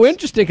thing, it's so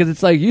interesting because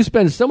it's like you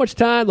spend so much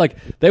time, like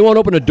they won't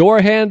open a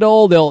door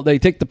handle. They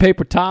take the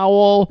paper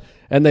towel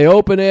and they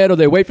open it, or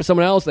they wait for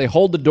someone else. They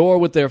hold the door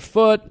with their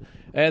foot.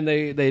 And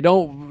they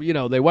don't,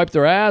 they wipe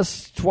their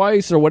ass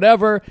twice or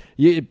whatever.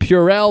 You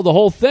Purell, the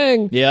whole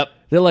thing. Yep.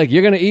 They're like,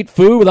 you're going to eat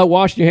food without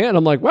washing your hand.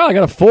 I'm like, well, I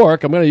got a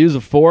fork. I'm going to use a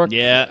fork.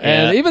 Yeah.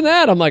 And even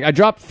that, I'm like, I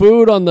dropped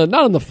food not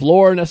on the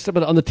floor,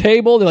 but on the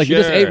table. They're like, you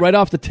just ate right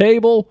off the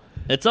table.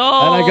 It's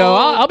all. And I go,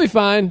 I'll be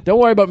fine. Don't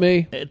worry about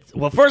me.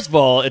 Well, first of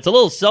all, it's a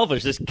little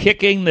selfish. Just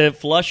kicking the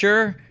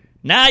flusher.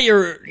 Now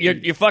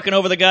you're fucking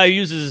over the guy who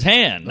uses his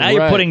hand. Now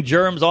you're putting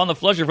germs on the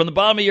flusher from the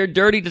bottom of your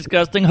dirty,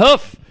 disgusting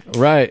hoof.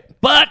 Right.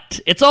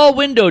 But it's all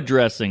window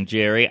dressing,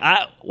 Jerry.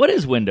 What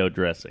is window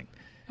dressing?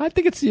 I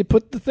think it's you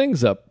put the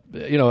things up.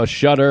 A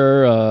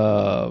shutter.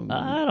 I don't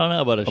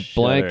know about a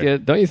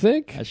blanket. Don't you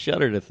think? A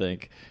shutter to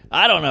think.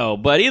 I don't know.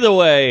 But either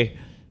way,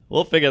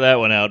 we'll figure that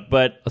one out.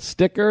 But a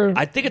sticker?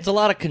 I think it's a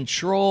lot of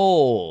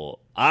control.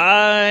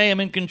 I am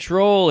in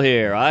control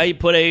here. I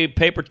put a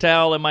paper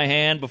towel in my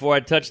hand before I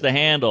touch the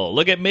handle.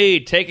 Look at me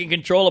taking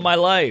control of my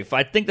life.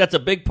 I think that's a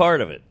big part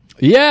of it.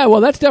 Yeah,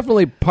 well, that's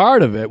definitely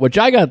part of it, which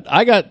I got.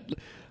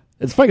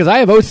 It's funny because I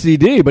have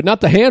OCD, but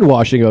not the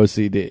hand-washing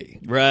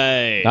OCD.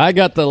 Right. I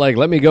got the,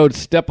 let me go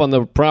step on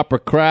the proper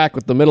crack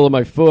with the middle of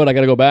my foot. I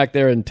got to go back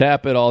there and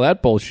tap it, all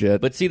that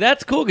bullshit. But see,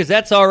 that's cool because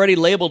that's already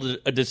labeled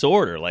a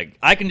disorder. Like,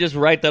 I can just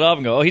write that off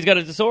and go, oh, he's got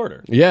a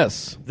disorder.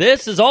 Yes.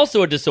 This is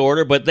also a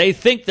disorder, but they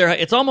think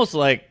it's almost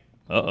like,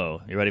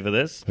 uh-oh, you ready for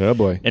this? Oh,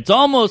 boy. It's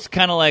almost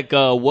kind of like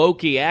a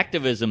wokey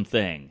activism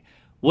thing.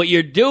 What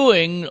you're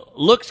doing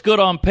looks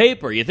good on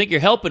paper. You think you're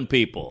helping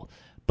people.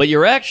 But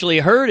you're actually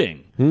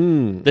hurting.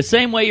 The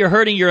same way you're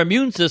hurting your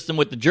immune system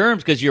with the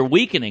germs because you're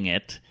weakening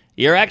it,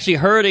 you're actually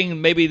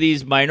hurting maybe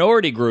these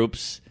minority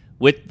groups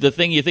with the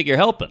thing you think you're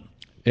helping.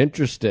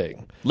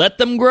 Interesting. Let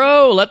them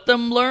grow. Let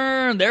them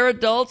learn. They're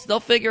adults. They'll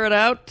figure it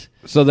out.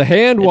 So the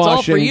hand washing,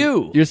 it's all for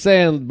you. You're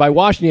saying by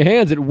washing your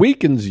hands, it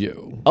weakens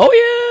you.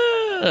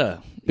 Oh, yeah.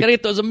 You got to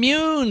get those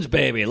immunes,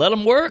 baby. Let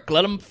them work.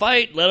 Let them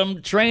fight. Let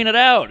them train it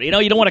out. You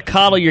don't want to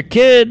coddle your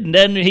kid, and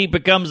then he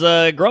becomes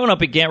a grown-up.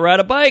 He can't ride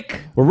a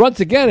bike. Well, once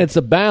again, it's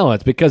a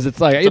balance because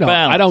it's like,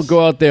 I don't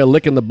go out there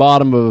licking the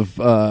bottom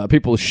of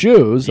people's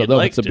shoes,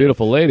 although if it's a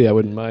beautiful lady, I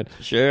wouldn't mind.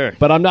 Sure.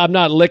 But I'm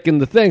not licking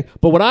the thing.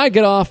 But when I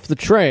get off the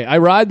train, I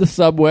ride the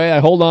subway, I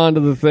hold on to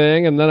the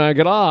thing, and then I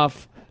get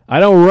off. I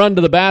don't run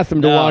to the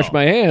bathroom to wash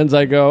my hands.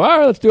 I go, all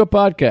right, let's do a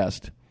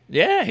podcast.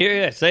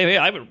 Yeah, same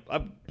here.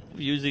 I've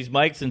used these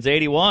mics since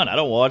 '81. I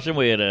don't watch them.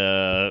 We had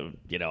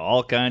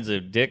all kinds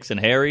of Dicks and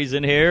Harrys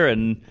in here,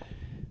 and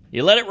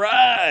you let it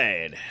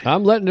ride.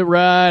 I'm letting it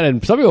ride,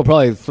 and some people are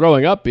probably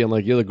throwing up, being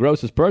like, you're the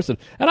grossest person.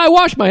 And I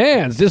wash my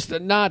hands, just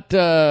not,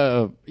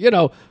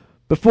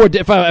 before,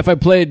 if I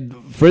played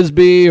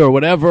Frisbee or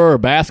whatever, or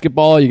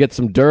basketball, you get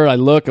some dirt.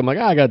 I'm like,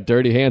 I got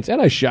dirty hands.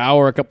 And I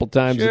shower a couple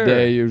times a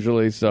day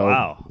usually. So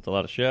wow, that's a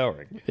lot of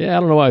showering. Yeah,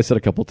 I don't know why I said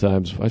a couple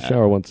times. I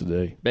shower once a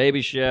day.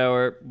 Baby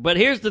shower. But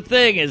here's the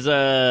thing is, we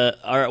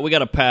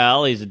got a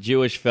pal. He's a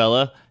Jewish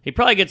fella. He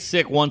probably gets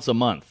sick once a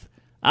month.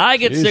 I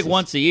get sick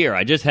once a year.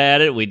 I just had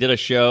it. We did a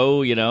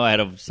show. I had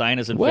a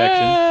sinus infection.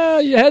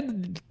 Well, you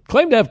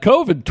claimed to have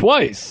COVID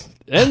twice.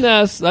 And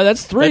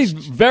that's three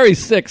very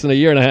sicks in a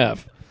year and a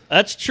half.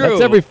 That's true.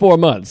 That's every 4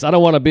 months. I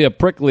don't want to be a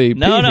prickly Pete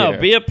No, here.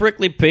 be a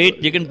prickly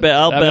Pete. You can bet.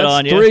 I'll bet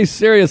on you. That's 3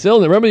 serious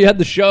illness. Remember you had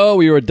the show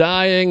where you were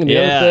dying and the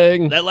other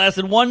thing? That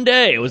lasted 1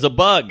 day. It was a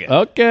bug.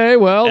 Okay,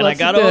 well, and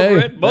that's I got a day. over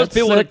it. Most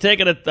people would have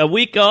taken a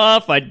week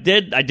off. I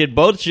did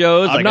both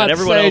shows. I'm I got not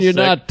everyone saying else you're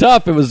sick. not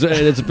tough.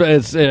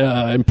 It's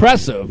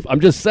impressive. I'm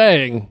just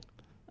saying.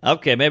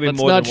 Okay, maybe let's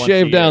more not than once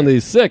shave a down year.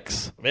 these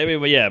 6. Maybe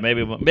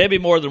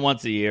more than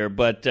once a year.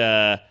 But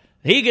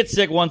he gets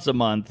sick once a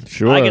month.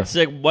 Sure. I get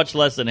sick much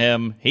less than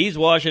him. He's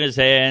washing his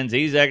hands.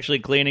 He's actually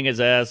cleaning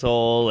his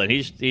asshole, and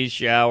he's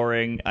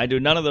showering. I do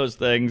none of those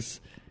things,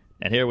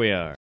 and here we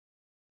are.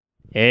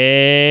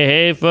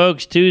 Hey,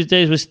 folks.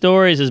 Tuesdays with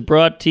Stories is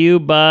brought to you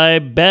by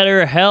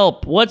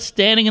BetterHelp. What's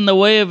standing in the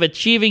way of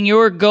achieving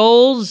your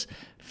goals?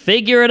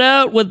 Figure it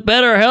out with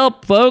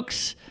BetterHelp,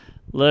 folks.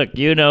 Look,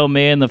 you know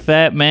me and the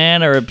fat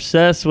man are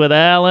obsessed with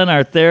Alan,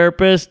 our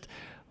therapist.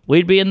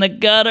 We'd be in the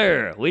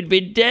gutter. We'd be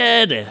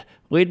dead.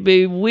 We'd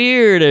be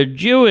weird or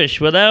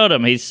Jewish without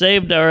him. He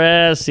saved our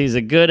ass. He's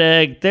a good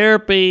egg.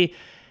 Therapy,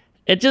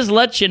 it just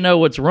lets you know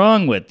what's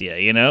wrong with you,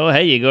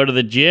 Hey, you go to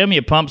the gym,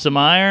 you pump some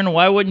iron.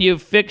 Why wouldn't you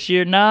fix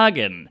your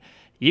noggin?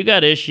 You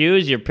got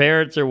issues. Your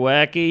parents are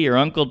wacky. Your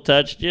uncle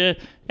touched you.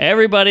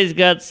 Everybody's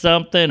got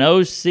something.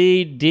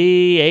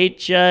 OCD,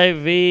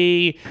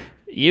 HIV,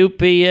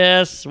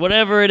 UPS,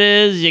 whatever it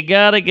is, you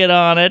got to get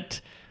on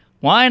it.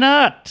 Why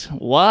not?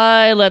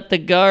 Why let the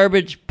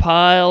garbage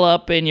pile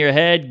up in your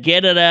head?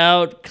 Get it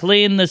out,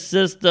 clean the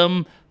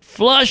system,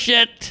 flush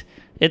it.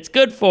 It's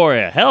good for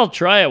you. Hell,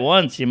 try it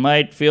once. You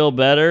might feel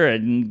better,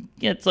 and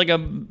it's like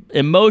an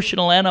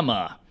emotional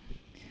enema.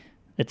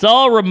 It's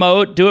all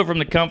remote. Do it from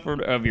the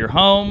comfort of your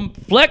home.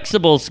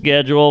 Flexible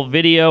schedule,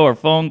 video or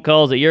phone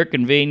calls at your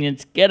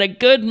convenience. Get a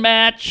good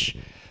match.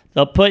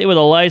 They'll put you with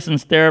a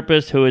licensed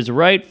therapist who is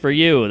right for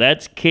you.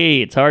 That's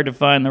key. It's hard to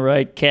find the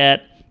right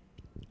cat.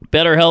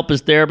 BetterHelp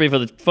is therapy for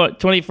the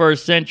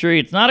 21st century.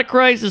 It's not a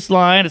crisis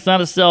line. It's not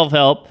a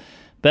self-help.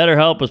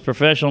 BetterHelp is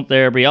professional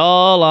therapy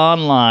all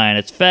online.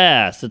 It's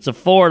fast. It's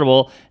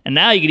affordable. And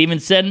now you can even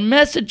send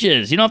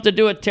messages. You don't have to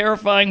do a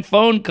terrifying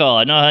phone call.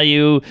 I know how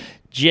you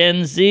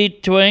Gen Z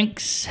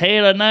twinks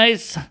hate a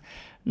nice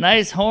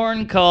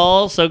horn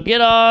call. So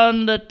get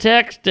on the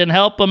text and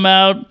help them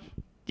out.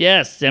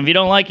 Yes, and if you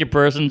don't like your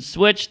person,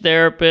 switch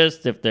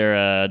therapists. If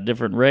they're a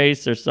different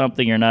race or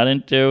something you're not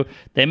into,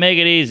 they make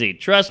it easy.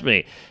 Trust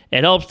me,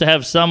 it helps to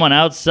have someone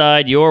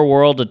outside your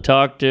world to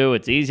talk to.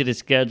 It's easy to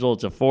schedule,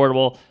 it's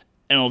affordable,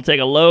 and it'll take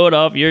a load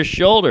off your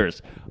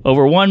shoulders.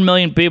 Over 1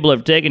 million people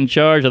have taken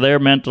charge of their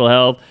mental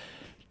health.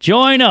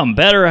 Join them.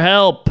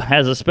 BetterHelp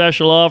has a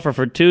special offer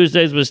for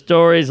Tuesdays with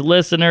Stories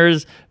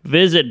listeners.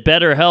 Visit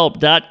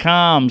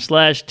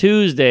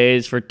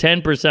BetterHelp.com/Tuesdays for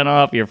 10%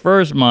 off your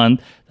first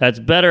month.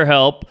 That's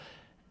BetterHelp,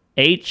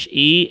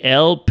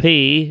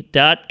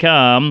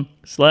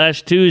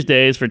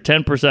 HELP.com/Tuesdays for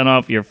 10%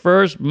 off your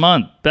first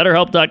month.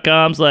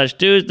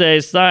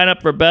 BetterHelp.com/Tuesdays. Sign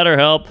up for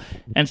BetterHelp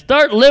and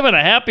start living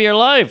a happier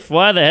life.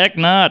 Why the heck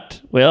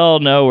not? We all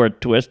know we're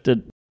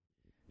twisted.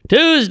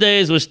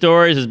 Tuesdays with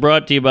Stories is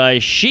brought to you by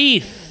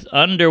Sheath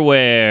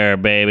Underwear,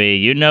 baby.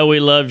 You know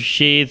we love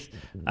Sheath.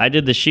 I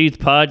did the Sheath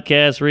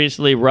podcast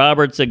recently.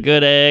 Robert's a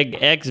good egg,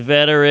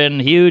 ex-veteran,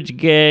 huge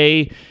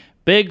gay,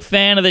 big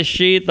fan of the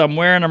Sheath. I'm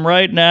wearing them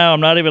right now.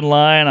 I'm not even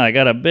lying. I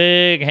got a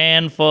big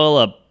handful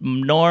of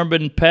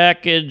Norman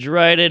package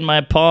right in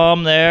my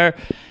palm there.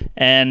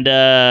 And,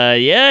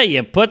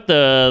 you put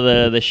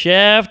the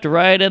shaft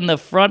right in the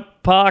front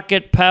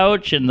pocket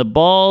pouch, and the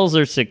balls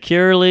are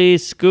securely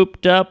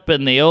scooped up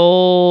in the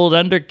old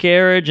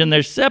undercarriage, and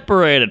they're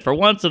separated for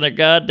once in their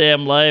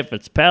goddamn life.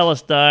 It's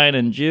Palestine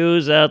and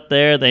Jews out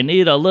there. They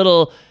need a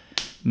little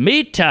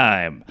me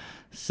time.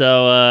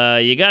 So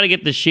you got to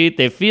get the Sheath.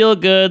 They feel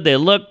good. They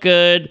look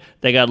good.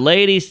 They got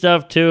lady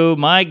stuff, too.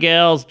 My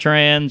gal's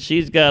trans.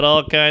 She's got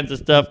all kinds of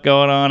stuff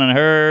going on in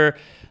her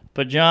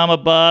pajama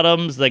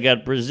bottoms. They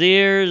got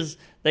brassieres.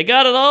 They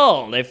got it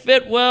all. They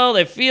fit well,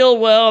 they feel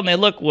well, and they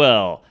look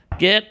well.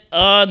 Get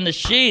on the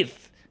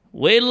Sheath.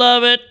 We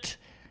love it.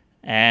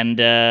 And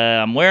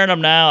I'm wearing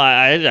them now.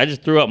 I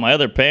just threw out my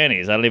other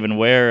panties. I don't even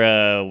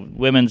wear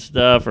women's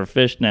stuff or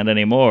fishnet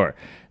anymore.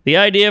 The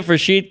idea for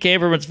Sheath came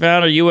from its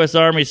founder, U.S.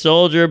 Army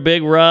soldier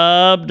Big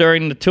Rob,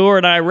 during the tour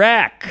in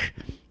Iraq.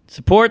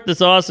 Support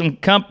this awesome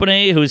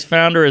company, whose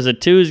founder is a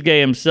Tuesday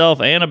himself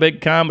and a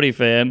big comedy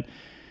fan.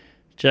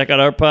 Check out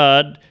our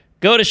pod.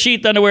 Go to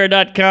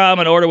sheathunderwear.com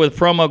and order with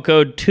promo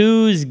code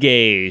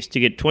Tuesgays to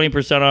get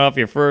 20% off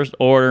your first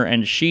order,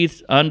 and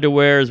Sheath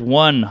Underwear's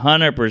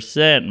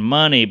 100%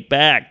 money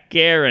back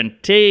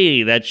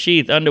guarantee. That's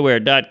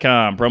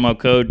sheathunderwear.com, promo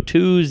code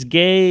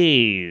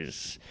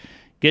Tuesgays.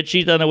 Get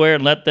Sheath Underwear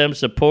and let them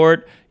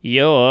support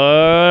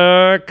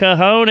your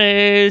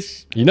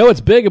cojones. You know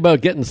what's big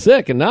about getting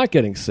sick and not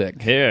getting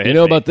sick? Here, you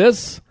know about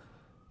this?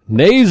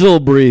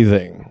 Nasal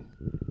breathing.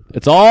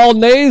 It's all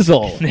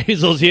nasal.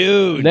 Nasal's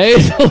huge.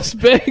 Nasal's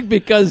big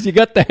because you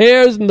got the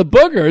hairs and the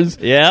boogers.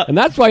 Yeah. And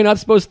that's why you're not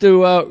supposed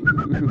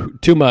to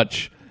too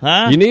much.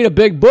 Huh? You need a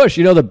big bush.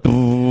 You know, the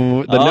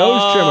nose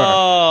trimmer.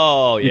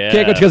 Oh, You yeah.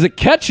 can't go because it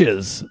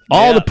catches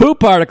all the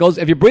poop particles.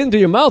 If you breathe through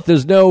your mouth,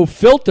 there's no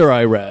filter,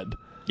 I read.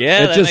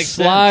 Yeah, it that just makes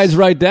slides sense.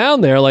 right down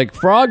there like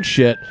frog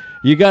shit.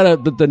 You gotta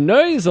the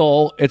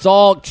nasal. It's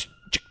all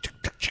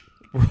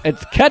it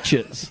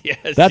catches. Yes,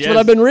 That's what yes.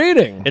 I've been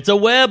reading. It's a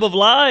web of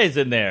lies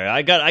in there.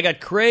 I got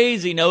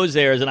crazy nose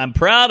hairs, and I'm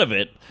proud of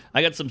it.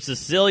 I got some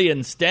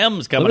Sicilian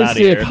stems coming Let me out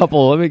see of here. a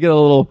couple. Let me get a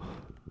little.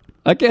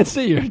 I can't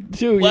see you.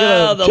 Too.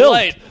 Wow, the tilt.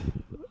 light.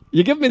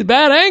 You give me the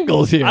bad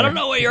angles here. I don't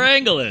know what your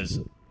angle is.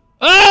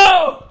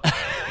 Oh!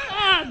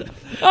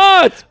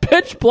 Oh, it's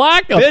pitch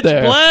black up Pitch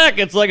there. black.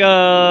 It's like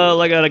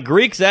a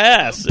Greek's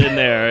ass in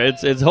there.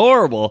 It's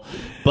horrible.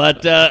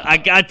 But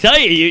I tell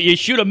you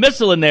shoot a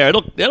missile in there,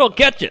 it'll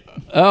catch it.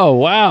 Oh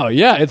wow,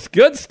 yeah, it's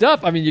good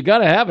stuff. I mean, you got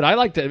to have it. I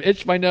like to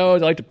itch my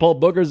nose. I like to pull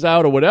boogers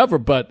out or whatever,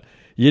 but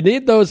you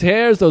need those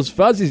hairs, those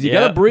fuzzies. You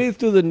got to breathe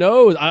through the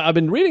nose. I've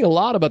been reading a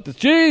lot about this.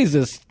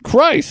 Jesus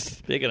Christ.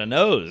 Speaking of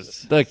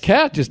nose, The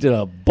cat just did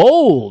a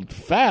bold,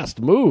 fast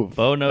move.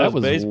 Bo knows that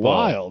was baseball.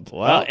 wild.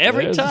 Wow! Oh,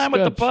 Every there's the time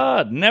with the sketch.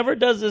 pod, never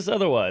does this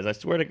otherwise. I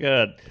swear to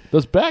God.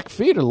 Those back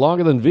feet are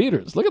longer than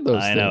Veter's. Look at those.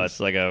 I things. know it's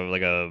like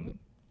a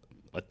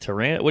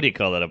tyrann. What do you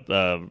call that?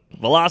 A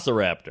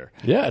velociraptor.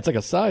 Yeah, it's like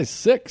a size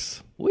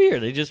 6.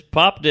 Weird. They just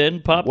popped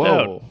in, popped Whoa.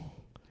 out.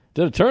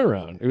 Did a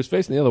turnaround. It was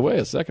facing the other way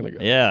a second ago.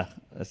 Yeah,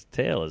 this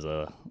tail is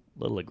a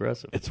little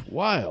aggressive. It's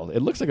wild.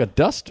 It looks like a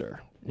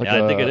duster. Like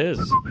Yeah, I think it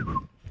is.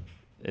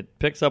 It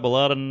picks up a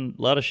lot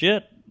of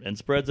shit and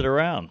spreads it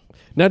around.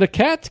 Now, do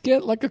cats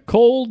get like a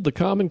cold, the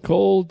common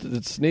cold?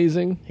 It's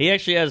sneezing. He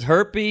actually has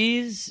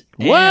herpes.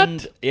 What?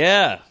 And,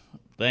 yeah.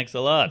 Thanks a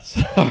lot.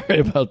 Sorry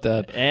about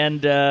that.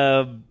 And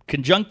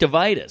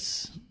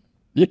conjunctivitis.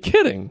 You're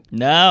kidding.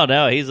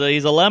 No, he's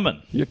a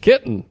lemon. You're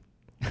kidding.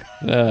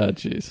 Ah,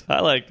 jeez. I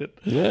liked it.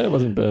 Yeah, it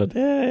wasn't bad.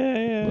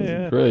 Yeah.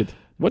 Wasn't great.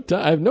 What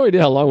time? I have no idea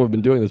how long we've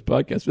been doing this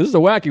podcast. This is a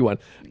wacky one.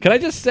 Can I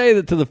just say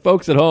that to the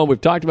folks at home? We've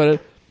talked about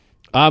it.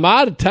 I'm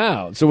out of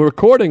town, so we're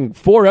recording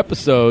 4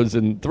 episodes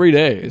in 3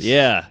 days.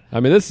 Yeah. I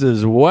mean, this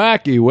is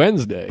Wacky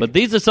Wednesday. But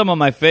these are some of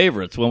my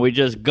favorites when we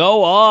just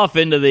go off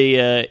into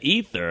the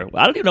ether.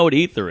 I don't even know what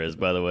ether is,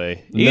 by the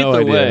way. no Either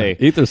idea. way.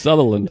 Ether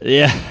Sutherland.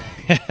 Yeah.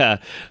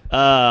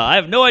 I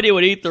have no idea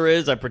what ether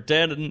is. I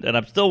pretend, and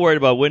I'm still worried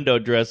about window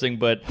dressing,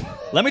 but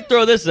let me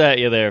throw this at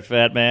you there,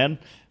 fat man.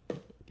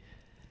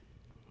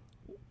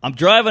 I'm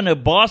driving to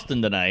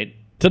Boston tonight.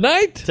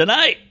 Tonight?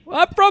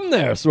 I'm from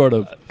there, sort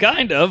of.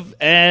 Kind of,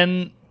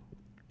 and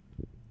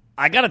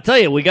I got to tell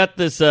you, we got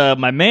this,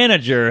 my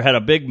manager had a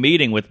big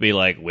meeting with me,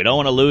 like, we don't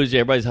want to lose you.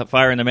 Everybody's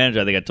firing the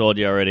manager. I think I told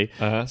you already.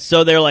 Uh-huh.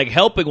 So they're, like,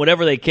 helping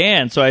whatever they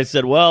can. So I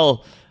said,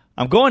 well,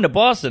 I'm going to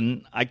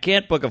Boston. I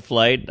can't book a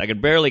flight. I can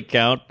barely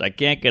count. I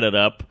can't get it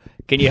up.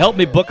 Can you help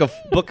me book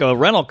a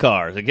rental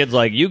car? The kid's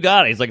like, you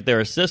got it. He's like their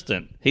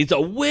assistant. He's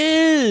a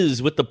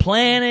whiz with the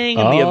planning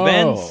and the Oh.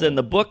 events and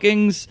the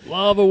bookings.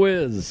 Love a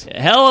whiz.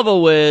 Hell of a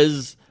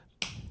whiz.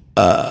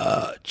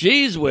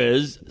 Geez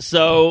whiz.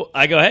 So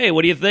I go, hey,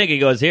 what do you think? He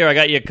goes, here, I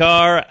got your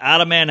car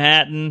out of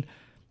Manhattan.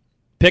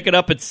 Pick it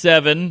up at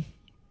 7.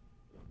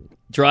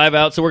 Drive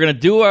out. So we're going to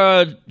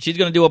do she's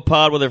going to do a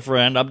pod with her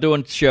friend. I'm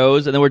doing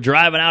shows, and then we're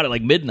driving out at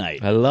like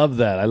midnight. I love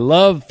that. I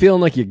love feeling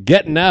like you're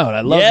getting out.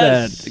 I love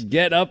Yes. that.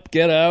 Get up,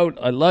 get out.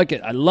 I like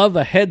it. I love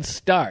the head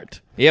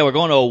start. Yeah, we're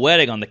going to a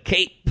wedding on the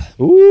Cape.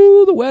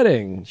 Ooh, the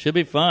wedding. Should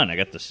be fun. I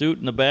got the suit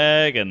in the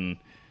bag, and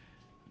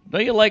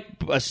don't you like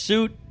a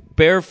suit,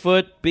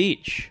 barefoot,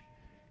 beach?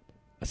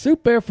 A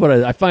suit barefoot,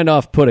 I find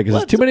off-putting because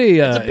Well, there's too many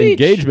it's a beach.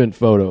 engagement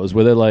photos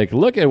where they're like,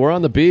 look, we're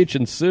on the beach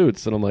in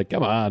suits. And I'm like,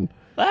 come on.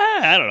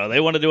 I don't know. They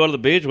want to do it on the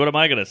beach. What am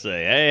I going to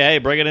say? Hey,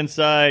 bring it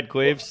inside,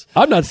 Queefs.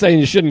 I'm not saying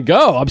you shouldn't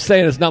go. I'm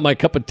saying it's not my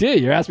cup of tea.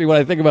 You're asking me what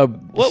I think about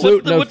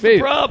suit, no what's feet.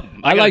 the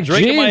problem? I got a like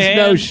drink in my jeans,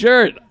 no hand.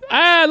 shirt.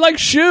 I like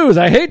shoes.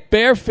 I hate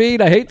bare feet.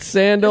 I hate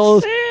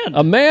sandals. It's sand.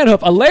 A man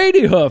hoof, a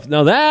lady hoof.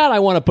 Now that I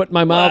want to put in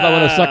my mouth. I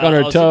want to suck on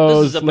her Wow, toes. so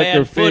this is a lick her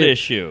man foot feet.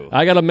 issue.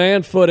 I got a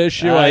man foot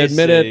issue. I I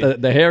admit see.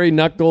 it. The hairy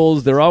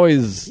knuckles. They're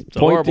always a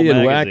horrible pointy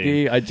and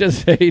magazine. wacky. I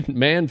just hate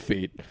man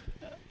feet.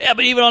 Yeah,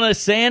 but even on a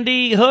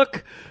sandy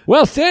hook,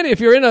 Well, Sandy,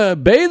 if you're in a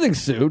bathing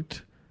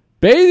suit,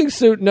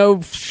 no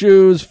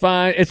shoes,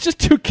 fine. It's just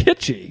too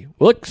kitschy.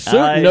 Look,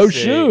 suit, no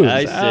shoes.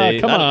 I see.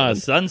 Come Not on.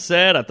 the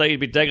sunset. I thought you'd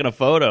be taking a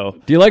photo.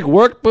 Do you like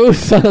work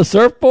boots on a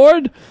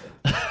surfboard?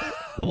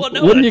 Well,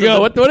 no, Wouldn't you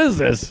go? What is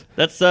this?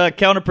 That's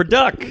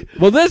counterproductive.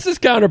 Well, this is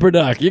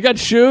counterproductive. You got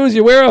shoes.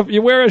 You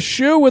wear a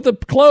shoe with the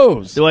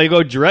clothes. Do I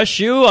go dress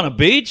shoe on a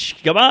beach?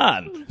 Come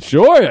on.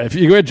 Sure, if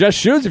you wear dress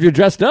shoes, if you're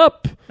dressed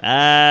up.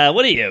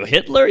 What are you,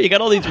 Hitler? You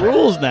got all these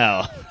rules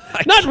now.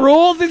 Not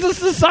rules. These are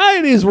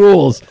society's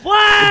rules.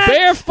 What?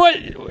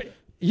 Barefoot.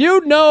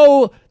 You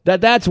know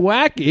that's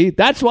wacky.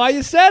 That's why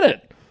you said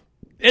it.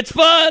 It's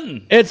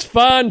fun. It's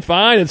fun.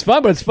 Fine. It's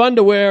fun, but it's fun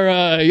to wear,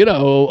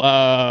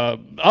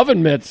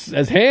 oven mitts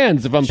as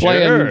hands if I'm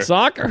playing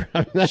soccer.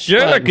 I mean, that's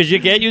sure, fun. because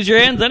you can't use your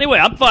hands anyway.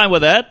 I'm fine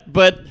with that,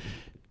 but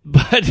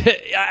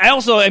I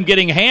also am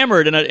getting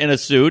hammered in a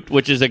suit,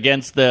 which is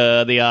against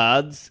the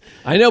odds.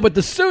 I know, but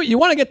the suit, you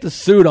want to get the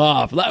suit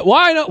off.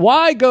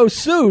 Why go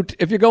suit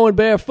if you're going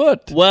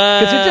barefoot?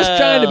 Well, because you're just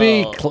trying to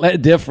be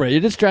different.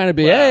 You're just trying to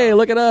be, hey,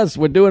 look at us.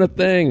 We're doing a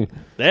thing.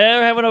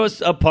 They're having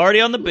a party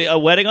on a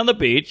wedding on the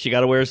beach. You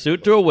got to wear a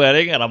suit to a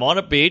wedding, and I'm on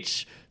a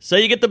beach, so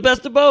you get the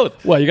best of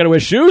both. Well, you got to wear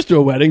shoes to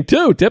a wedding,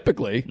 too,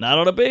 typically. Not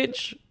on a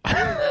beach.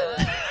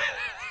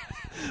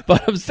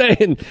 But I'm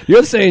saying,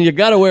 you're saying you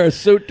got to wear a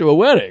suit to a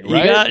wedding,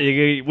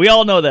 right? We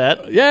all know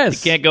that.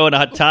 Yes. You can't go in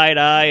a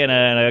tie-dye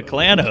and a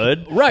Klan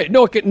hood. Right.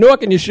 Nor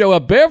can you show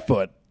up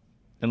barefoot.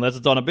 Unless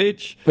it's on a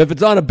beach. If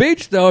it's on a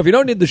beach, though, if you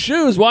don't need the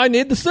shoes, why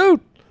need the suit?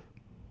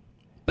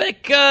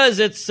 Because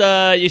it's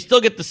you still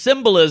get the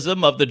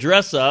symbolism of the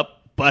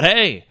dress-up, but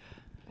hey,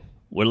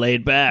 we're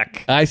laid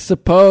back. I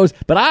suppose.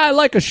 But I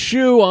like a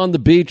shoe on the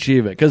beach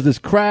even, because there's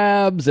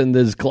crabs and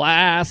there's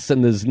glass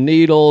and there's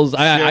needles.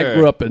 I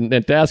grew up in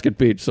Nantasket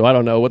Beach, so I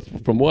don't know what's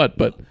from what.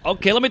 But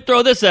okay, let me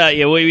throw this at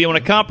you. You want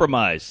to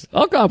compromise?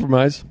 I'll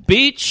compromise.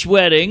 Beach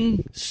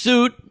wedding,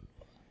 suit,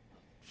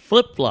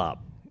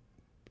 flip-flop.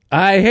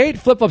 I hate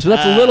flip-flops, but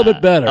that's a little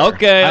bit better.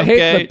 Okay, I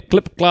hate the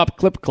clip-clop,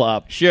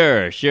 clip-clop.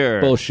 Sure.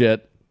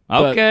 Bullshit.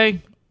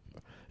 Okay.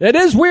 It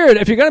is weird.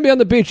 If you're going to be on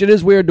the beach, it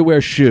is weird to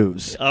wear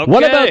shoes. Okay.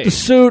 What about the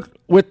suit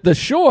with the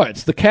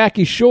shorts, the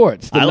khaki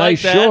shorts, the nice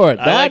short?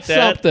 That's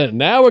something.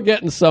 Now we're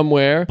getting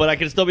somewhere. But I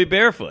can still be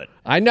barefoot.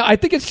 I know. I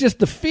think it's just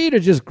the feet are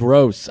just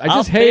gross. I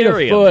just hate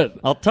a foot.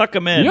 I'll tuck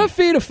them in. Your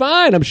feet are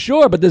fine, I'm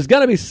sure, but there's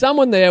going to be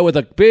someone there with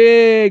a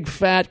big,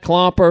 fat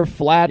clomper,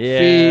 flat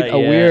feet, a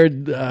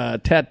weird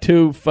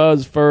tattoo,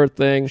 fuzz, fur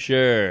thing.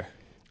 Sure.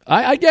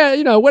 I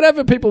get,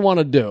 whatever people want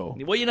to do.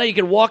 Well, you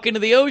can walk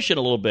into the ocean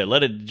a little bit.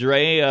 Let it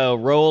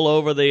roll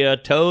over the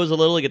toes a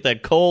little, get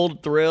that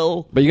cold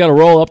thrill. But you got to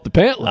roll up the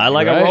pant leg. I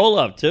like a roll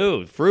up,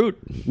 too.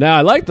 Fruit. Now,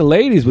 I like the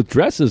ladies with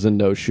dresses and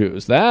no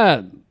shoes.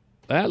 That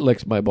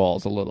licks my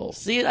balls a little.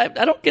 See, I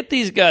don't get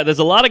these guys. There's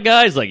a lot of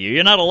guys like you.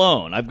 You're not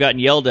alone. I've gotten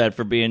yelled at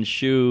for being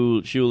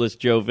shoeless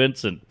Joe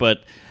Vincent.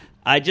 But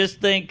I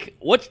just think,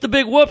 what's the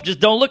big whoop?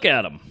 Just don't look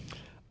at them.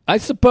 I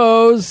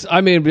suppose.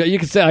 I mean, you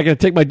can say I got to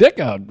take my dick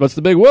out. What's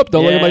the big whoop?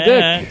 Don't look at my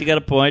dick. You got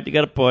a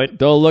point.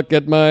 Don't look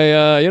at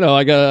my.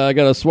 I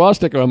got a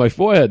swastika on my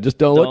forehead. Just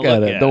don't look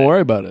at it. Don't worry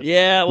about it.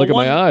 Yeah. Look at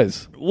my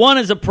eyes. One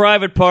is a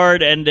private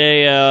part and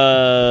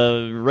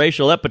a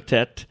racial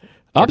epithet.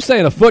 I'm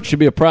saying a foot should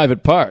be a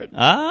private part.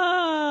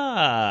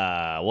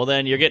 Well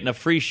then you're getting a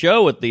free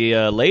show with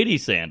the lady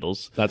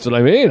sandals. That's what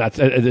I mean.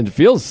 It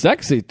feels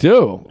sexy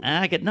too.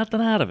 I get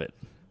nothing out of it.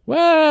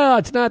 Well,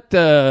 it's not.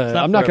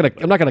 I'm not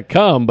gonna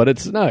come, but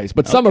it's nice.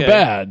 But some are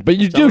bad. But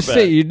you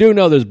do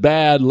know there's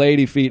bad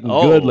lady feet and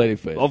good lady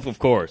feet. Of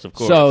course.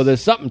 So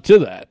there's something to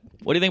that.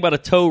 What do you think about a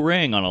toe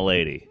ring on a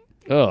lady?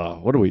 Oh,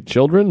 what are we,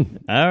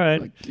 children? All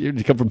right. Like, you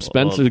come from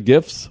Spencer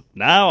Gifts.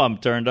 Now I'm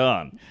turned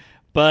on.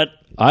 But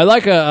I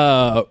like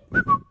a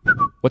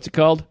what's it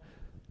called?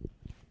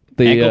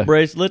 The ankle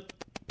bracelet.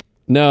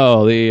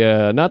 No,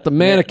 the not the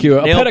manicure,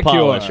 a pedicure.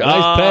 Polish.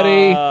 Nice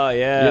petty. Oh,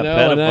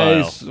 yeah, a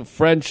nice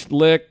French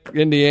lick,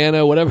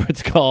 Indiana, whatever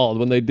it's called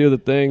when they do the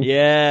thing.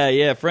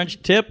 Yeah,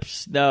 French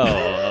tips.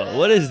 No,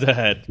 what is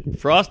that?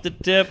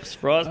 Frosted tips,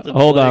 frosted.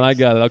 Hold on, flakes. I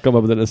got it. I'll come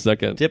up with it in a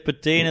second.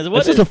 Tipatine.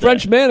 It's just a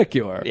French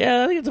manicure.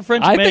 Yeah, I think it's a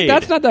French. I think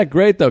that's not that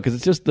great though, because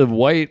it's just the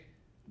white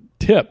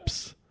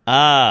tips.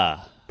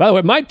 By the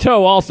way, my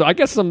toe also, I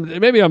guess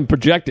maybe I'm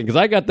projecting because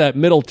I got that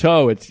middle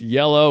toe. It's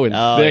yellow and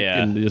thick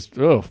and just,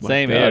 my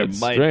Same God, here. it's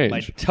strange. My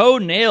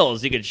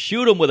toenails, you could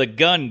shoot them with a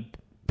gun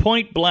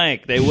point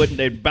blank.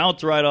 They'd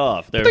bounce right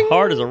off. They're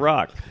hard as a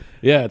rock.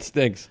 Yeah, it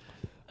stinks.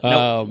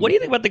 Now, what do you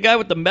think about the guy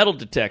with the metal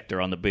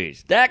detector on the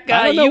beach? That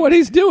guy, I don't know what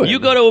he's doing. You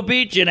go to a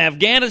beach in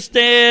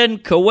Afghanistan,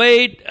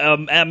 Kuwait,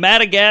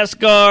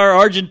 Madagascar,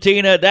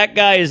 Argentina. That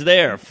guy is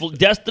there.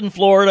 Destin,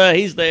 Florida,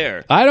 he's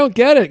there. I don't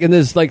get it. And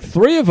there's like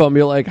 3 of them.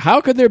 You're like,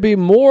 how could there be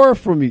more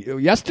from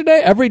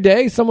yesterday? Every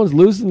day, someo's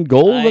losing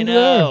gold I in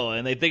know, there.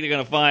 And they think they're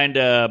going to find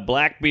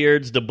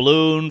Blackbeard's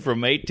doubloon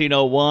from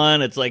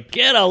 1801. It's like,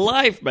 get a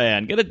life,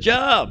 man. Get a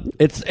job.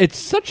 It's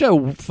such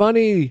a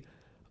funny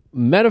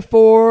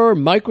metaphor,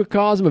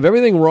 microcosm of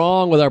everything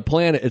wrong with our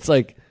planet. It's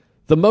like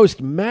the most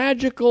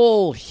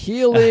magical,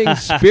 healing,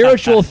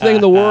 spiritual thing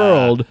in the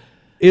world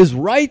is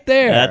right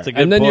there. That's a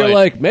good And then point. you're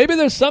like, maybe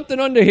there's something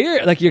under here.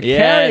 Like you're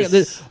carrying Yes.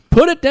 this.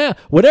 Put it down.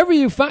 Whatever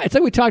you find. It's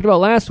like we talked about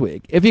last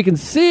week. If you can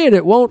see it,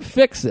 it won't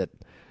fix it.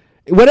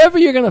 Whatever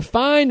you're going to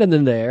find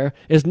in there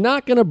is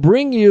not going to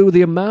bring you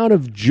the amount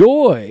of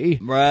joy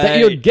that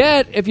you'd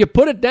get if you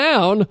put it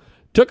down,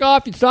 took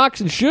off your socks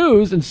and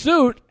shoes and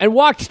suit, and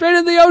walked straight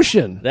into the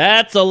ocean.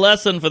 That's a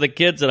lesson for the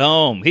kids at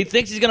home. He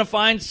thinks he's going to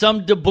find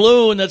some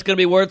doubloon that's going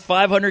to be worth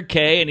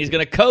 $500K, and he's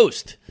going to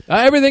coast.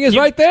 Everything is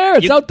right there.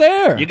 It's out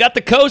there. You got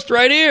the coast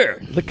right here.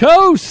 The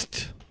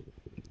coast.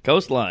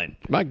 Coastline.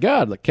 My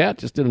God, the cat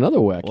just did another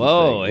wacky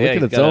Whoa, thing. yeah, Look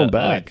at its own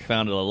back.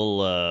 Found a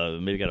little,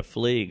 maybe got a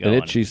flea going.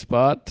 An itchy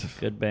spot.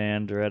 Good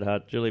band, Red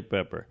Hot Chili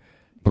Pepper.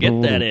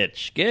 Get that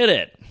itch. Get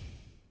it.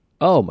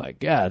 Oh, my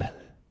God.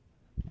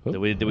 Did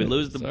we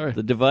lose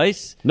the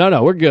device?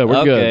 No, we're good.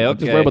 We're good. Okay. I'm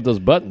just worried about those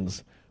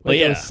buttons. Well,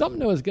 there was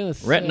something I was going to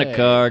say. Renting a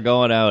car,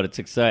 going out. It's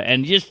exciting.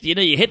 And just,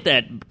 you hit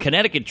that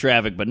Connecticut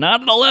traffic, but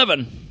not at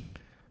 11.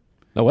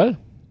 No, what?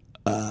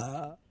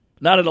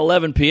 Not at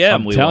 11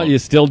 p.m. I'm telling you,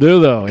 still do,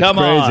 though. Come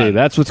it's crazy. on.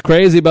 That's what's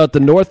crazy about the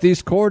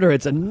Northeast Corridor.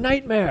 It's a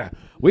nightmare.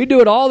 We do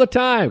it all the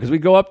time because we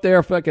go up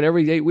there fucking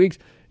every 8 weeks.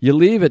 You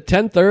leave at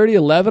 10:30,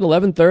 11,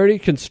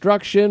 11:30,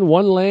 construction,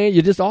 one lane.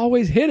 You just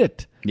always hit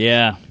it.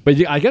 Yeah.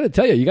 But I got to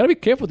tell you got to be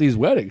careful with these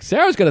weddings.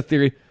 Sarah's got a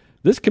theory.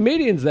 There's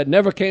comedians that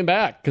never came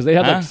back because they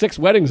had like 6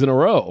 weddings in a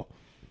row.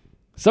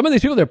 Some of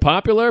these people, they're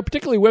popular,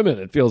 particularly women,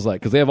 it feels like,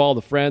 because they have all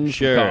the friends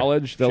from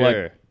college.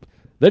 They're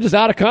they're just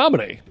out of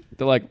comedy.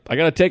 They're like, I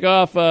got to take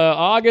off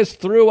August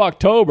through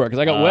October because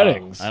I got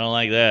weddings. I don't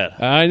like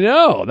that. I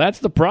know. That's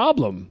the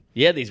problem.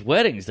 Yeah, these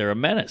weddings, they're a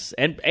menace.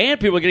 And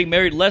people are getting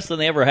married less than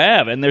they ever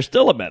have, and they're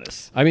still a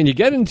menace. I mean, you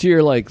get into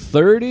your,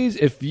 30s.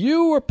 If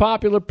you were a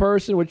popular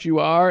person, which you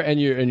are,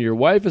 and your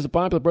wife is a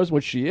popular person,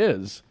 which she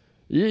is,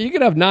 you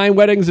could have 9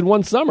 weddings in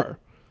one summer.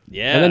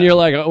 Yeah. And then you're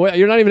like, well,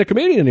 you're not even a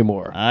comedian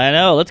anymore. I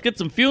know. Let's get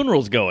some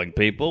funerals going,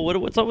 people.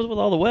 What's up with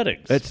all the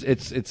weddings?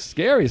 It's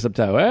scary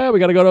sometimes. We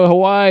got to go to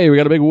Hawaii. We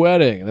got a big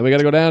wedding. And then we got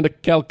to go down to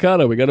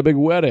Calcutta. We got a big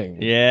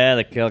wedding. Yeah,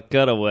 the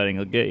Calcutta wedding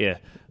will get you.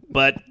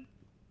 But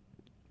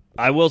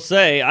I will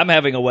say I'm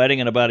having a wedding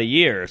in about a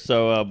year,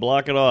 so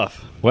block it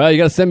off. Well, you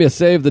got to send me a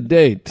save the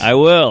date. I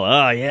will.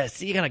 Oh, yeah.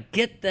 See, you got to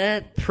get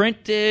that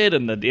printed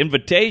and the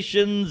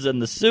invitations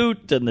and the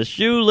suit and the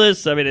shoe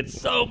list. I mean,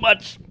 it's so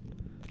much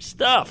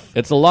stuff.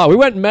 It's a lot. We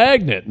went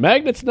Magnet.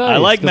 Magnet's nice. I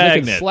like 'cause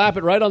Magnet. They can slap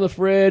it right on the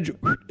fridge. It's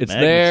Magnet's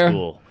there.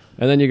 cool.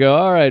 And then you go,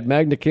 all right,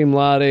 Magna Cum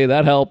Laude.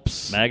 That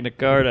helps. Magna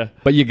Carta.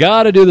 But you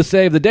got to do the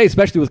save the date,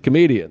 especially with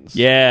comedians.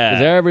 Yeah.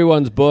 Because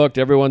everyone's booked.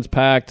 Everyone's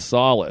packed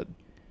solid.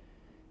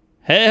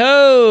 Hey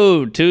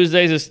ho!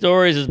 Tuesdays of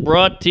Stories is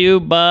brought to you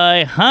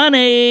by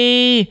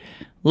Honey.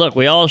 Look,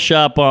 we all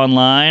shop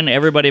online.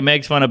 Everybody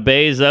makes fun of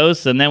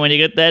Bezos, and then when you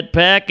get that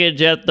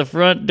package at the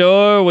front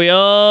door, we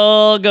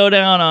all go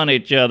down on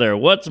each other.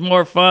 What's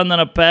more fun than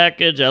a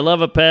package? I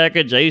love a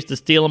package. I used to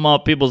steal them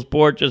off people's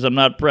porches. I'm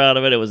not proud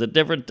of it. It was a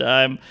different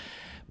time.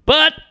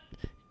 But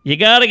you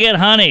got to get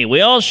Honey.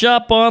 We all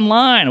shop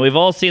online. We've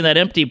all seen that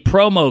empty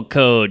promo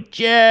code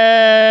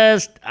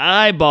just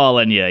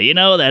eyeballing you. You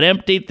know, that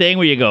empty thing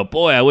where you go,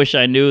 boy, I wish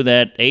I knew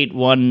that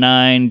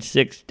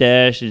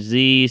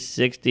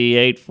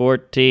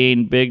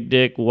 8196-Z6814 Big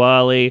Dick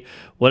Wally,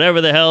 whatever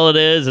the hell it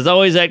is. There's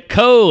always that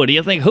code.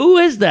 You think, who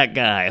is that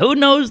guy? Who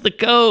knows the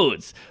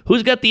codes?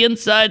 Who's got the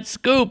inside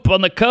scoop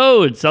on the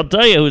codes? I'll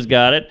tell you who's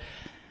got it.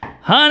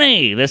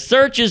 Honey, the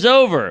search is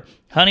over.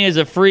 Honey is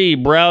a free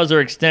browser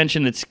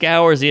extension that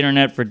scours the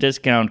internet for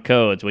discount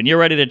codes. When you're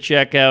ready to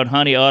check out,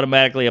 Honey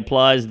automatically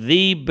applies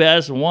the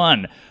best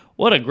one.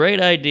 What a great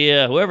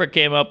idea. Whoever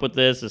came up with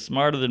this is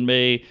smarter than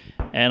me,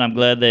 and I'm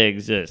glad they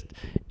exist.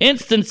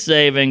 Instant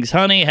savings.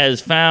 Honey has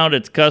found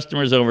its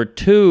customers over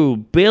 2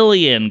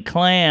 billion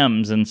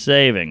clams in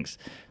savings.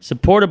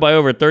 Supported by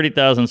over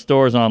 30,000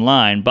 stores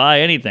online, buy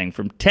anything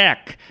from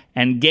tech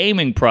and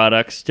gaming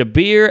products to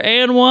beer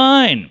and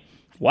wine.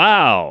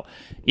 Wow.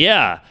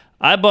 Yeah.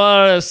 I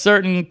bought a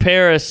certain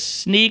pair of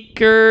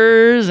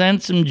sneakers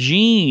and some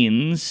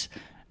jeans,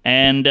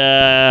 and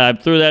I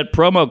threw that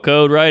promo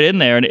code right in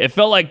there, and it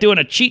felt like doing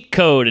a cheat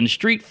code in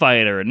Street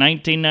Fighter in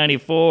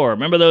 1994.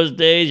 Remember those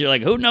days? You're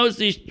like, who knows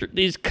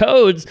these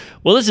codes?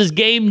 Well, this is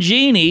Game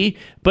Genie,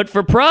 but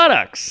for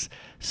products.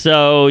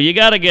 So you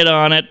got to get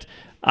on it.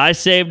 I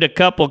saved a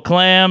couple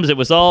clams. It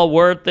was all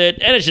worth it,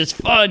 and it's just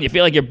fun. You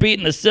feel like you're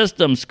beating the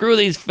system. Screw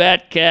these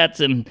fat cats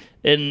in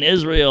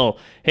Israel.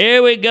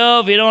 Here we go.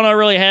 If you don't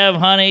really have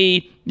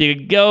Honey, you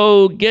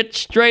go get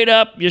straight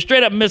up. You're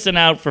straight up missing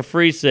out for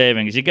free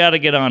savings. You got to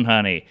get on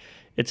Honey.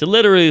 It's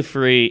literally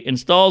free.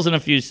 Installs in a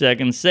few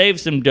seconds. Save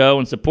some dough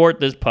and support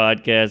this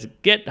podcast.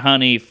 Get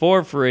Honey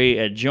for free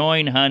at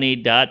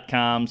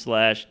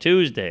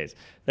joinhoney.com/Tuesdays.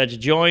 That's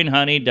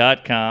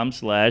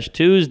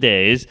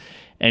joinhoney.com/Tuesdays.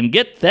 And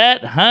get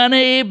that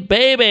honey,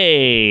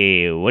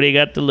 baby. What do you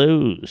got to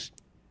lose?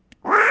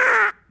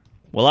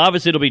 Well,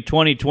 obviously it'll be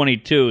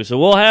 2022, so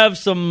we'll have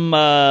some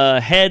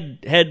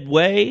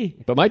headway.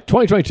 But my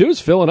 2022 is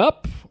filling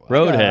up.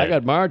 Roadhead. I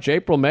got March,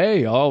 April,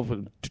 May. All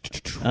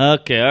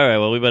Okay, all right.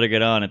 Well, we better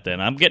get on it then.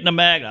 I'm getting a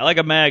magnet. I like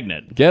a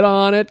magnet. get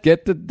on it.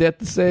 Get the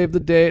save the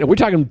date. Are we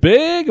talking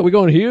big? Are we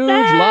going huge?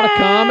 A lot of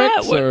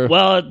comics? Or?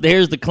 Well,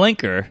 here's the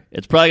clinker.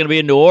 It's probably going to be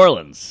in New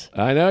Orleans.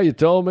 I know you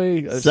told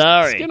me.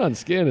 Sorry. Skin on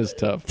skin is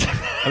tough.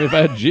 I mean, if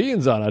I had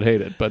jeans on, I'd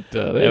hate it. But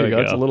there you go.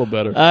 It's a little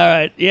better. All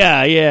right.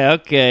 Yeah.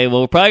 Okay.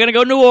 Well, we're probably going to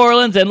go to New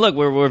Orleans. And look,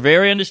 we're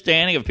very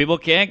understanding. If people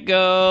can't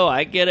go,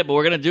 I get it. But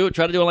we're going to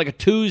try to do it like a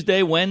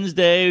Tuesday,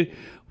 Wednesday.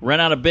 Rent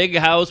out a big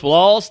house. We'll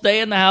all stay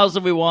in the house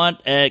if we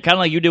want. Kind of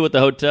like you did with the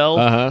hotel.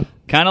 Uh-huh.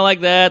 Kind of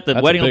like that. The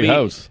That's wedding a big will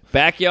be house.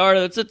 backyard.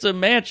 It's a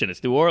mansion.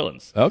 It's New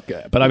Orleans.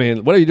 Okay. But I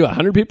mean, what do you do?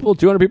 100 people?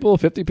 200 people?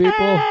 50 people?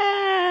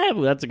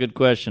 Well, that's a good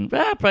question.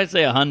 I'd probably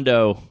say a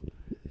hundo.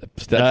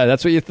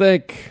 That's what you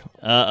think.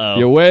 Uh-oh.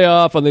 You're way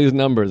off on these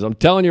numbers. I'm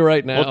telling you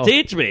right now. Well,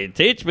 teach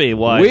me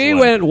why. We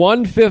went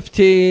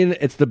 115.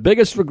 It's the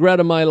biggest regret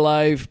of my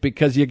life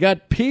because you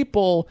got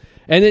people,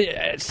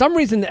 and some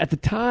reason at the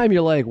time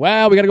you're like,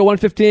 wow, we got to go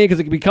 115 because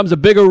it becomes a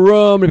bigger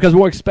room, it becomes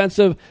more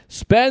expensive.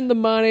 Spend the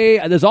money.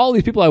 And there's all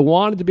these people I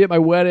wanted to be at my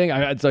wedding.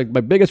 It's like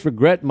my biggest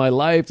regret in my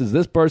life is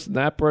this person,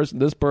 that person,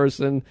 this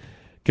person,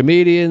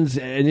 comedians,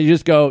 and you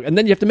just go, and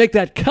then you have to make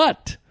that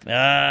cut.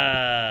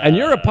 And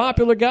you're a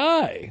popular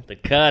guy. The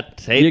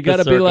cut. You got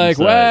to be like,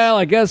 well,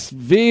 I guess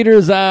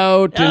Veder's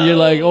out, and you're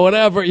like, oh,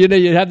 whatever. You know,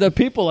 you have the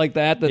people like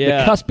that, the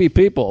cuspy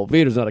people.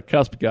 Veder's not a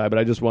cusp guy, but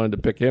I just wanted to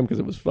pick him because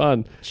it was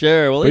fun.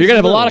 Sure. Well, but you're gonna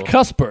have a lot of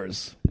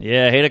cuspers.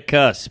 Yeah, I hate a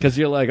cusp. Because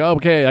you're like,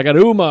 okay, I got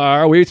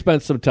Umar. We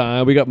spent some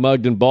time. We got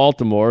mugged in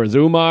Baltimore. Is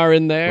Umar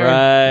in there?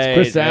 Right. Is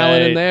Chris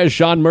Allen in there? Is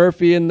Sean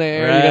Murphy in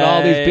there? Right, you got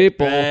all these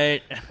people.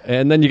 Right.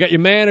 And then you got your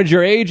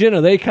manager, agent.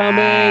 Are they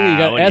coming? You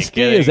got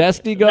Esty. Is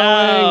Esty going?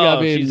 No,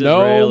 I mean, she's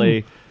no.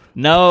 Israeli.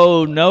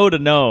 No to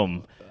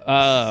Gnome.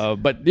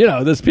 But, you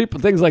know, there's people,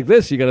 things like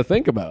this you got to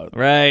think about.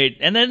 Right.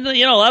 And then,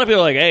 you know, a lot of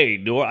people are like,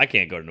 hey, I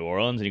can't go to New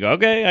Orleans. And you go,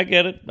 okay, I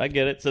get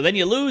it. So then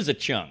you lose a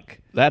chunk.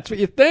 That's what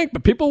you think,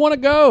 but people want to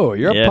go.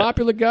 You're a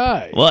popular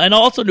guy. Well, and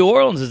also New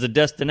Orleans is a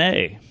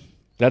destiny.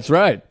 That's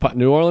right.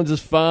 New Orleans is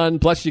fun.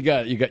 Plus, you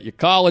got your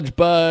college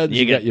buds,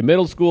 you got your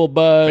middle school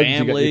buds,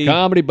 family. You got your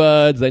comedy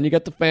buds, then you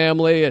got the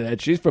family, and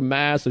she's from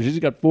Mass, so she's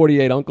got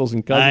 48 uncles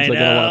and cousins that are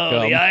going to want to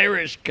come. The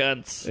Irish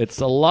cunts.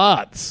 It's a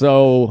lot.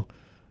 So,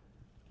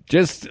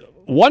 just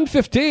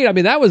 115. I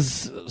mean, that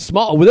was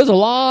small. Well, there's a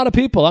lot of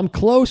people. I'm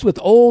close with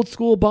old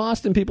school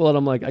Boston people, and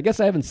I'm like, I guess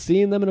I haven't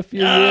seen them in a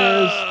few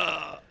years.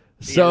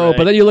 So, right.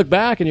 But then you look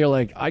back and you're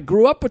like, I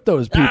grew up with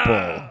those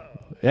people.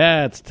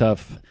 Yeah, it's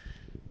tough.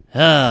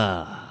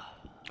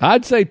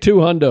 I'd say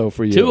 200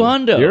 for you.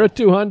 200. You're a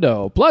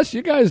 200. Plus,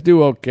 you guys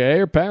do okay.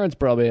 Your parents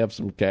probably have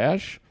some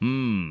cash.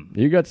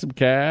 You got some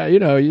cash. You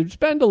know, you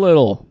spend a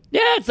little.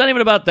 Yeah, it's not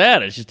even about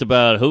that. It's just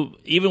about who.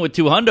 Even with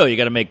 200, you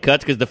got to make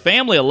cuts because the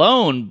family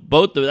alone,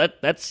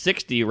 that's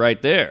 60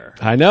 right there.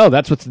 I know.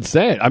 That's what's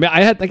insane. I mean,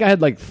 I think I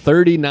had like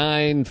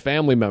 39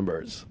 family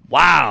members.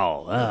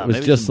 Wow. It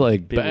was just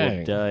like, people bang.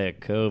 will die of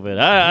COVID.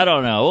 I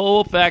don't know.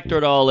 We'll factor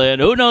it all in.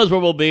 Who knows where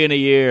we'll be in a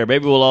year?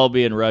 Maybe we'll all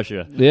be in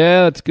Russia.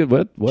 Yeah, that's good.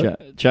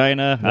 What?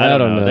 China? I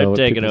don't know. They're what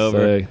taking people over.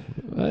 say.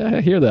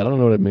 I hear that. I don't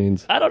know what it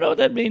means. I don't know what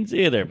that means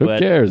either. Who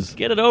cares?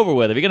 Get it over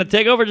with. If you're going to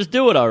take over, just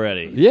do it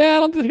already. Yeah, I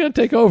don't think they're going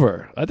to take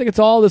over. I think it's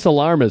all this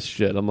alarmist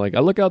shit. I'm like,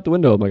 I look out the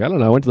window. I'm like, I don't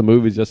know. I went to the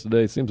movies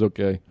yesterday. Seems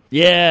okay.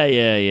 Yeah.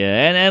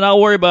 And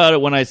I'll worry about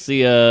it when I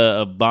see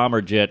a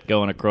bomber jet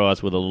going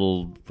across with a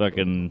little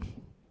fucking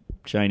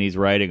Chinese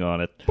writing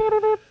on it.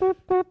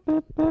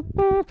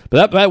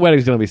 But that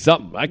wedding's going to be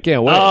something. I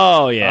can't wait.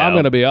 Oh, yeah. I'm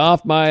going to be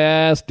off my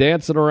ass,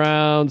 dancing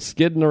around,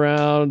 skidding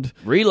around.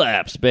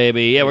 Relapse,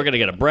 baby. Yeah, we're going to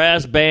get a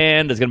brass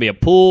band. There's going to be a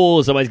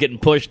pool. Somebody's getting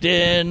pushed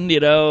in. You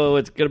know,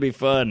 it's going to be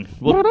fun.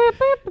 We'll do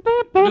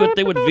a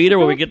thing with Vita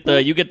where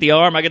you get the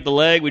arm, I get the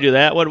leg. We do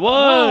that one.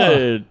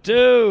 One,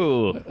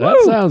 two.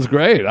 That sounds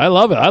great. I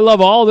love it. I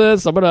love all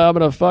this. I'm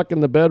gonna fuck in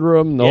the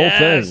bedroom, the whole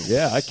thing.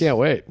 Yeah, I can't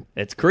wait.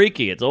 It's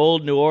creaky. It's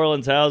old New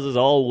Orleans houses,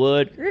 all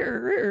wood.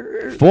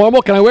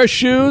 Formal. Can I wear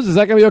shoes? Is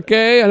that gonna be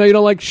okay? I know you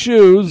don't like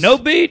shoes. No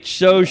beach,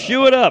 so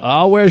shoe it up.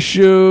 I'll wear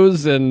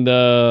shoes, and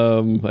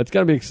it's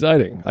gonna be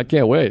exciting. I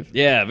can't wait.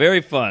 Yeah,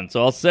 very fun.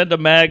 So I'll send a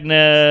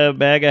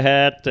MAGA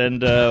hat,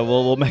 and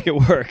we'll make it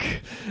work.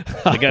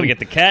 I got to get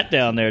the cat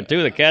down there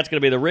too. The cat's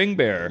gonna be the ring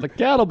bearer. The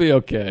cat'll be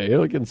okay.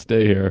 It can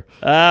stay here.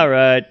 All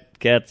right,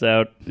 cat's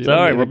out.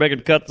 Sorry, we're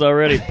making cuts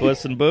already.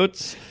 Puss in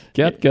Boots.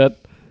 Cut.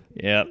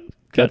 Yeah.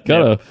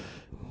 Cutco.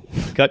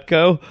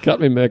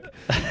 Cut me, Mick.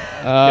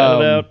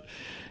 Cut it out.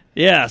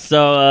 Yeah,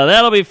 so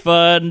that'll be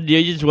fun.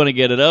 You just want to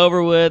get it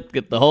over with,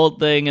 get the whole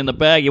thing in the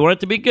bag. You want it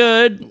to be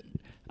good.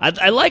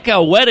 I like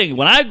how wedding,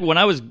 when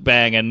I was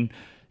banging,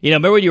 you know,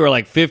 remember when you were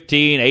like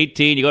 15,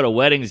 18, you go to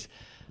weddings,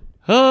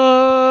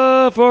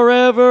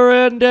 forever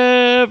and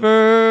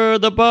ever,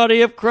 the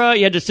body of Christ.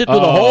 You had to sit through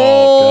the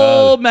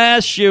whole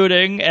mass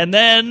shooting, and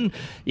then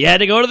you had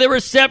to go to the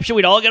reception.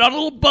 We'd all get on a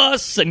little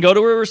bus and go to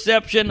a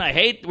reception.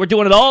 We're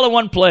doing it all in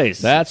one place.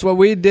 That's what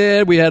we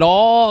did. We had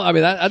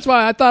that's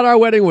why I thought our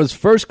wedding was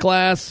first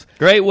class.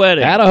 Great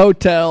wedding. At a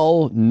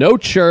hotel, no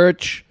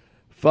church,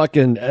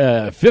 fucking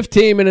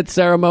 15-minute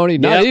ceremony,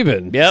 not Yep.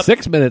 even Yep.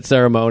 6-minute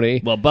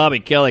ceremony. Well, Bobby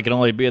Kelly can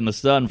only be in the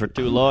sun for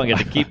too long. You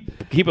had to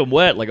keep him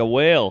wet like a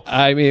whale.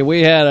 I mean,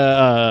 we had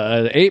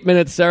an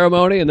 8-minute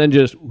ceremony and then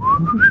just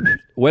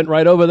went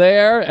right over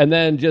there and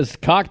then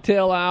just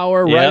cocktail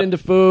hour, Yep. right into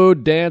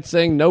food,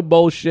 dancing, no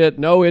bullshit,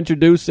 no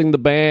introducing the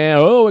band.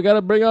 Oh, we got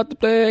to bring out the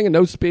thing and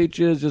no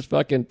speeches, just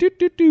fucking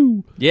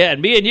do. Yeah,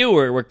 and me and you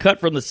were cut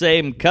from the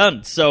same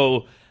cunt.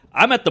 So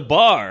I'm at the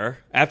bar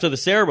after the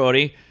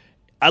ceremony.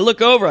 I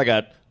look over. I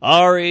got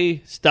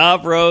Ari,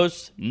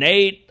 Stavros,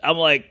 Nate. I'm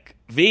like,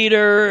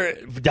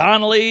 Veter,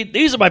 Donnelly.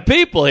 These are my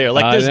people here.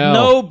 Like, I there's know.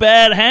 no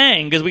bad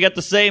hang because we got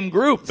the same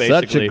group, basically.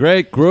 Such a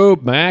great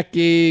group.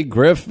 Mackey,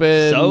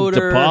 Griffin,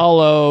 Soder.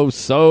 DePaulo,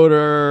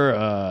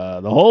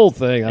 Soder, the whole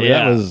thing. I mean,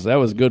 Yeah. that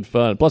was good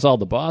fun. Plus all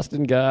the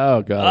Boston guy.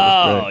 Oh, God, it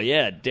was Oh, great.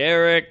 yeah,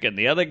 Derek and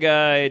the other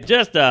guy.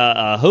 Just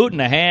a hoot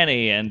and a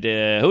hanny and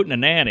hoot and a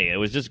nanny. It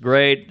was just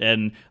great.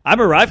 And I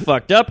remember I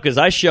fucked up because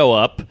I show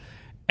up,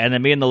 and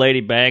then me and the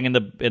lady bang in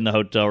the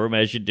hotel room,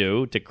 as you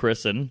do, to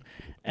christen.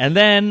 And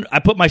then I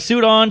put my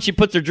suit on. She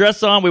puts her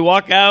dress on. We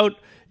walk out.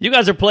 You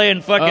guys are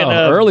playing fucking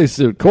Early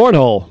suit.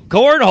 Cornhole.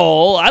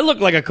 cornhole. I look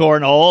like a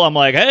cornhole. I'm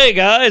like, hey,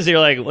 guys. You're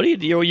like, what are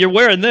you're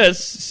wearing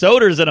this?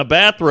 Soder's in a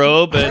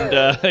bathrobe,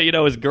 and,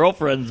 his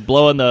girlfriend's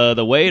blowing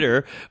the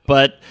waiter.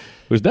 But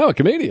Who's now a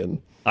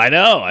comedian. I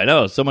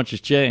know. So much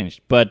has changed.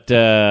 But,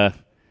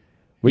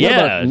 We got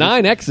Yeah, about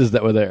 9 exes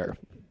that were there.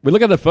 We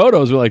look at the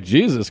photos, we're like,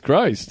 Jesus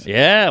Christ.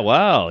 yeah,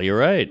 wow, you're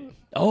right.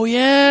 Oh,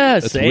 yeah,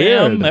 Sam,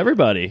 weird.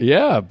 everybody.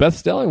 Yeah, Beth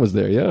Stelling was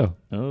there, yeah.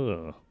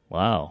 Oh,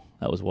 wow,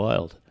 that was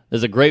wild.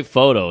 There's a great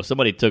photo.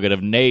 Somebody took it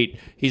of Nate.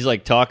 He's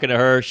like talking to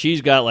her.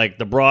 She's got like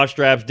the bra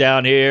straps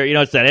down here. You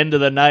know, it's that end of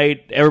the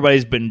night.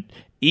 Everybody's been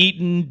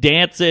eating,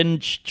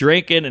 dancing,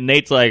 drinking, and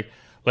Nate's like,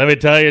 let me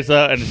tell you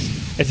something.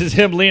 It's just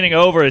him leaning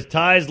over. His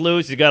tie's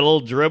loose. He's got a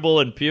little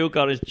dribble and puke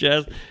on his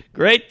chest.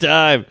 Great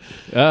time.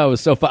 Oh, it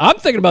was so fun. I'm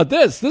thinking about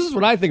this. This is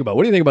what I think about.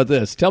 What do you think about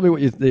this? Tell me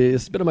what you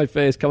spit in my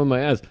face, come in my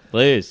ass.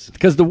 Please.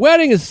 Because the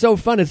wedding is so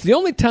fun. It's the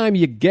only time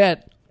you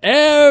get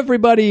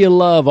everybody you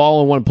love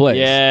all in one place.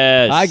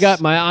 Yes. I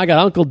got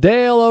Uncle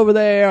Dale over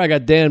there. I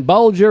got Dan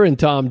Bulger and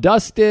Tom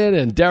Dustin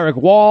and Derek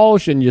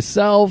Walsh and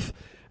yourself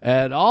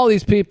and all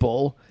these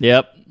people.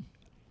 Yep.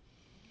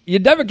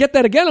 You'd never get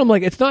that again. I'm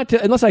like, it's not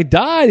unless I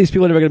die. These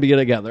people are never going to be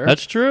together.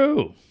 That's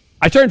true.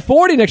 I turned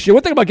 40 next year. We're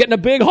thinking about getting a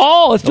big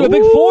haul. Let's do a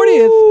big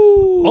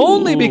 40th.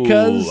 Only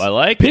because I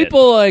like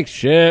people are like,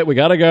 shit, we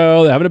got to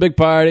go. They're having a big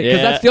party. Because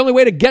Yeah. that's the only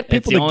way to get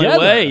It's people the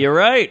together. only way. You're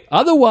right.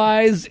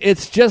 Otherwise,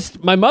 it's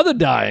just my mother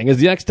dying is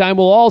the next time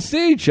we'll all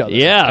see each other.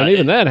 Yeah. And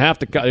even then,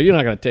 you're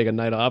not going to take a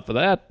night off for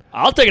that.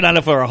 I'll take it on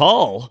for a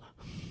haul.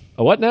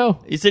 A what now?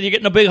 You said you're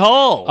getting a big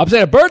haul. I'm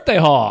saying a birthday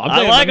haul. I'm I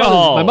saying like my a mother's-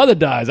 haul. My mother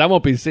dies. I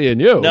won't be seeing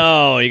you.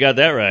 No, you got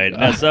that right.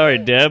 No, sorry,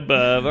 Deb.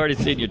 I've already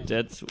seen your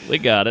tits. We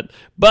got it.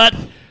 But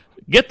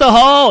get the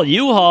haul.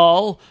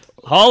 U-Haul.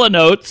 Hall of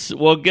Notes.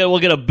 We'll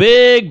get a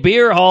big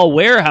beer hall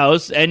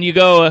warehouse, and you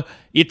go.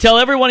 You tell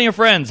every one of your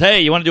friends,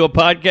 hey, you want to do a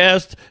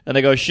podcast? And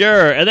they go,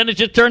 sure. And then it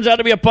just turns out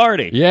to be a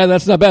party. Yeah,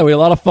 that's not bad. We have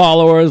a lot of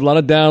followers, a lot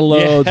of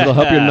downloads. Yeah. It'll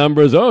help your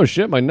numbers. Oh,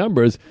 shit, my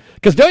numbers.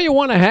 Because don't you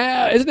want to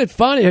have, isn't it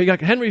funny? You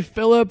got Henry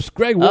Phillips,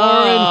 Greg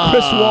Warren,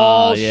 Chris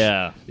Walsh.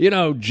 Yeah.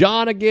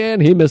 John again.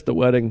 He missed the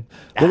wedding.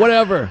 But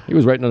whatever. He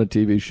was writing on a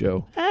TV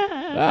show.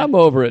 I'm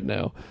over it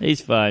now.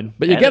 He's fine.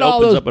 But you And get it all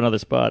opens those- up another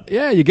spot.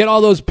 Yeah, you get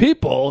all those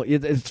people.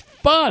 It's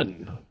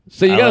fun.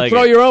 So you I got to like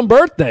throw it. your own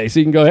birthday. So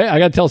you can go, hey, I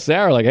got to tell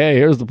Sarah, like, hey,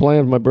 here's the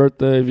plan for my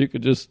birthday. If you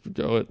could just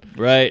go it.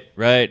 Right.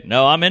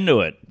 No, I'm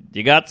into it.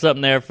 You got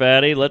something there,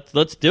 Fatty. Let's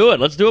do it.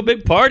 Let's do a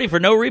big party for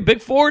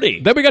big 40.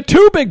 Then we got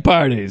 2 big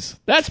parties.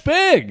 That's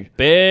big.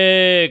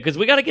 Big, because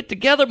we got to get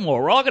together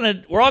more. We're all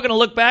gonna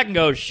look back and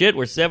go, shit.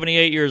 We're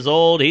 78 years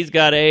old. He's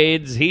got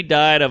AIDS. He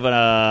died of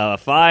a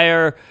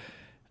fire.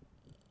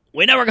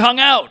 We never hung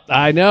out.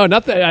 I know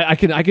nothing. I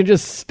can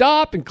just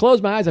stop and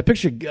close my eyes. I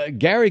picture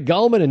Gary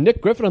Gulman and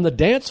Nick Griffin on the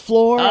dance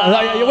floor.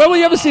 When will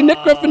you ever see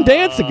Nick Griffin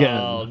dance Oh,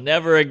 again?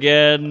 never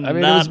again. I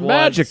mean, Not it was once.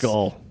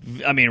 magical.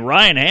 I mean,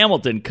 Ryan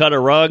Hamilton cut a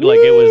rug like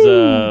it was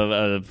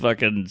a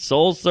fucking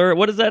soul sir.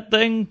 What is that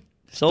thing?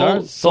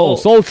 Soul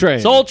Train.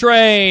 Soul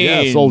Train.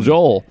 Yeah, Soul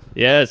Joel.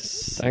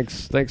 Yes.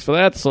 Thanks for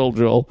that, Soul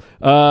Joel.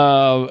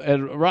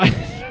 And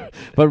Ryan,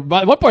 but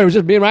at one point it was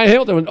just me and Ryan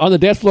Hamilton on the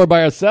dance floor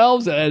by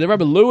ourselves. And I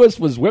remember Lewis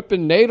was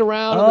whipping Nate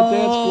around on the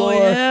dance floor.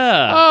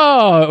 Yeah.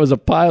 Oh, it was a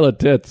pile of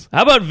tits.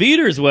 How about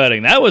Veter's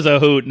wedding? That was a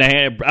hoot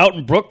out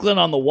in Brooklyn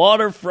on the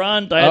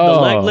waterfront. I had Oh. the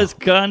legless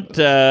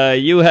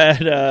cunt. You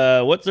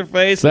had what's her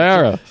face?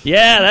 Sarah.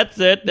 Yeah, that's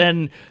it.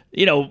 And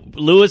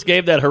Lewis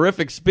gave that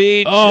horrific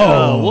speech.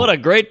 Oh. What a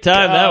great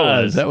time that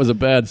was. That was a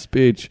bad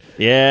speech.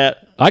 Yeah.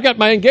 I got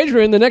my engagement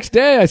ring the next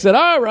day. I said,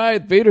 all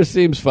right, Veter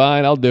seems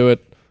fine. I'll do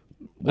it.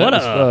 That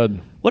was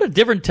fun. What a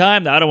different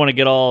time. I don't want to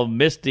get all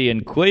misty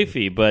and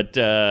queefy, but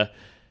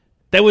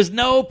there was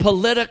no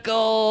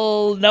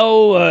political,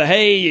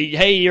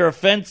 hey, you're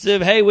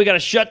offensive. Hey, we got to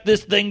shut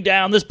this thing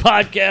down. This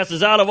podcast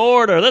is out of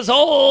order. This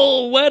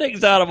whole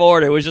wedding's out of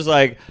order. It was just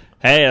like,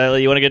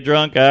 Hey, you want to get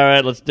drunk? All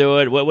right, let's do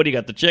it. What do you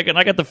got? The chicken?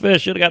 I got the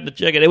fish. Should have got the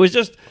chicken. It was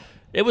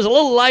a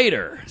little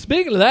lighter.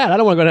 Speaking of that, I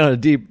don't want to go down a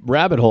deep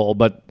rabbit hole,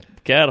 but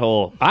Cat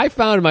hole. I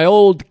found my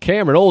old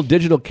camera, an old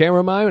digital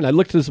camera of mine, and I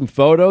looked through some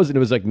photos, and it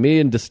was like me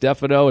and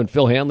DeStefano and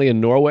Phil Hanley in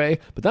Norway.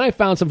 But then I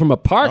found some from a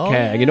park hang.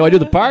 Yeah. You know, I do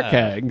the park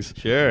hangs.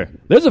 Sure.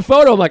 There's a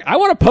photo. I'm like, I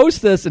want to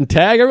post this and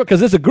tag everyone, because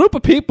there's a group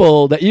of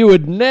people that you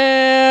would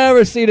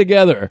never see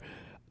together.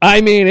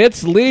 I mean,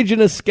 it's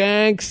Legion of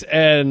Skanks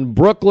and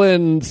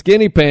Brooklyn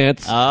Skinny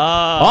Pants.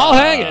 All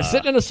hanging,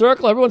 sitting in a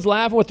circle. Everyone's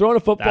laughing. We're throwing a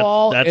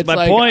football. That's it's my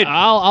like, point.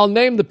 I'll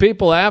name the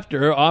people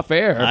after, off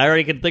air. I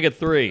already can think of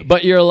 3.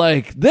 But you're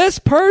like, this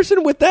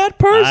person with that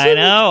person?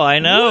 I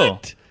know.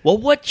 What? Well,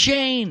 what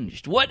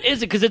changed? What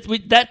is it? Because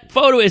that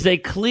photo is a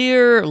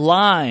clear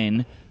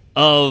line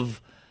of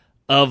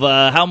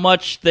how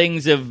much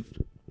things have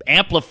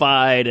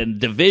amplified, and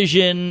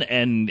division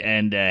and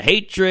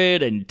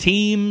hatred and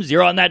teams.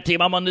 You're on that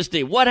team. I'm on this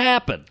team. What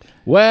happened?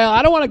 Well,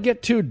 I don't want to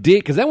get too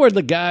deep, because then we're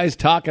the guys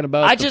talking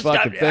about the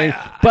fucking thing.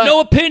 But no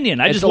opinion.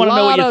 I just want to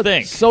know what you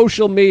think.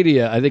 Social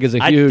media, I think, is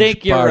a huge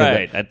think you're part right.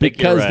 of it. I think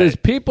because you're right. there's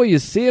people, you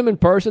see them in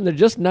person, they're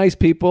just nice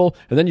people,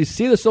 and then you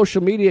see the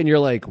social media, and you're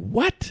like,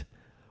 what?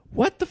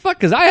 What the fuck?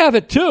 Because I have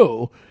it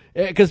too.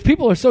 Because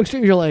people are so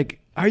extreme, you're like,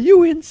 are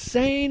you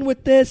insane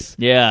with this?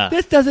 Yeah.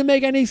 This doesn't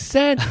make any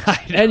sense.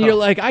 And you're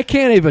like, I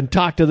can't even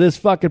talk to this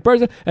fucking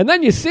person. And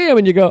then you see him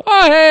and you go,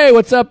 oh, hey,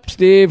 what's up,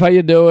 Steve? How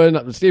you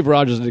doing? Steve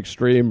Rogers is an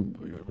extreme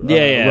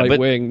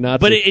right-wing Nazi.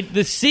 But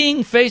the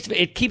seeing face,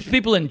 it keeps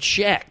people in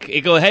check.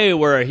 It go, hey,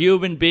 we're a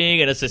human being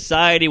in a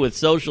society with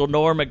social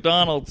norm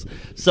McDonald's.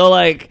 So,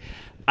 like,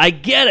 I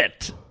get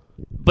it.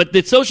 But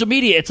the social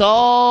media, it's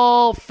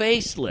all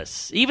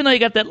faceless. Even though you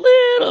got that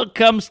little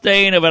cum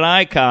stain of an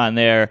icon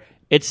there,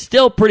 it's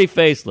still pretty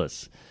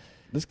faceless.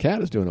 This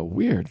cat is doing a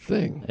weird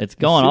thing. It's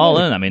going all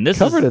in. I mean, this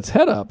covered its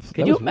head up.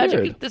 Can you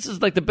imagine? Weird. This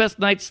is like the best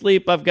night's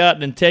sleep I've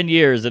gotten in 10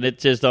 years, and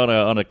it's just on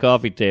a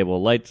coffee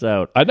table, lights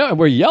out. I know, and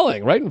we're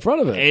yelling right in front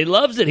of it. He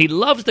loves it. He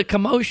loves the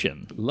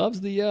commotion.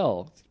 Loves the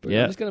yell.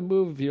 Yeah. I'm just going to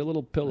move your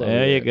little pillow.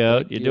 There you go.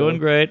 Thank You're you. doing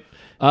great.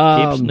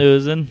 Keep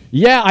snoozing.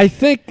 Yeah, I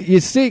think,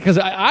 you see, because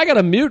I got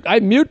to mute. I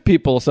mute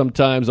people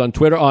sometimes on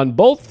Twitter on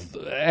both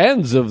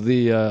ends of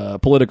the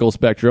political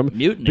spectrum.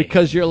 Mutiny.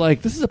 Because you're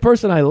like, this is a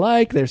person I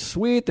like. They're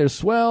sweet. They're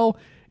swell.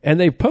 And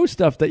they post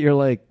stuff that you're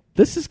like,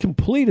 this is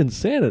complete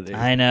insanity.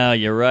 I know,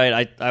 you're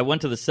right. I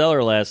went to the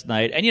cellar last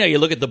night, and you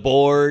look at the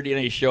board,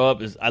 you show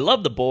up. I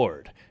love the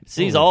board. It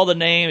sees all the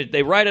names.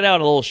 They write it out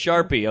in a little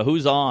Sharpie of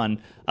who's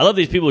on. I love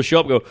these people who show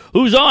up and go,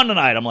 who's on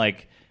tonight? I'm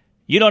like,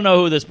 you don't know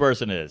who this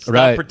person is. Stop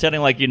Right.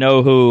 pretending like you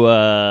know who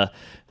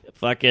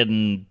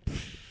fucking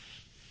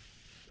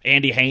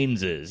Andy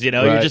Haynes is. You're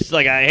Right. just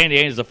like, Andy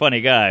Haynes is a funny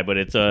guy, but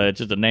it's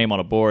just a name on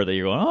a board that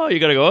you're going, oh, you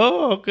got to go,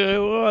 oh, okay,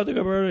 well, I think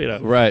I've heard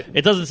it. Right.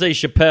 It doesn't say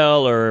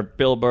Chappelle or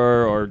Bill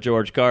Burr or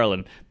George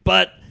Carlin.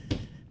 But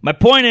my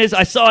point is,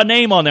 I saw a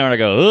name on there, and I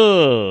go,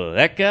 oh,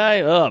 that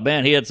guy? Oh,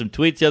 man, he had some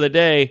tweets the other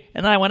day.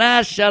 And then I went,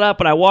 shut up,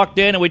 and I walked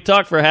in, and we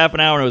talked for half an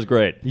hour, and it was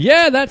great.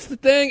 Yeah, that's the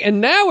thing. And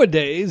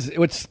nowadays,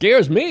 what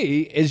scares me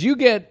is you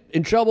get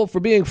in trouble for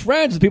being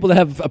friends with people that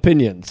have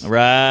opinions.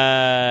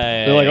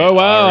 Right. They're like, oh,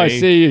 wow, I Ari.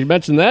 see you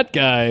mentioned that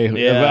guy.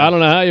 Yeah. I don't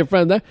know how you're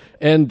friends with that.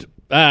 And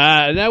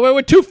now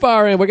we're too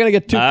far in. We're going to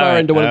get too All far right,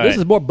 into it. all This right.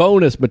 is more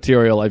bonus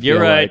material, I feel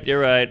You're right, like. you're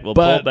right. We'll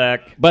But, pull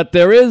back. But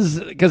there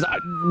is,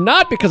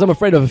 not because I'm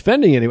afraid of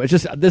offending anyone. It's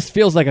just, this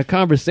feels like a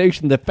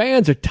conversation that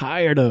fans are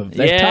tired of.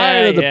 They're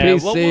tired of the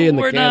PC Well, and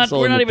the we're cancel.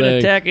 We're and not the even thing.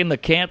 attacking the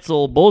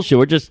cancel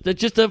bullshit.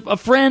 It's just a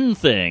friend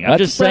thing. I'm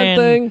That's just a friend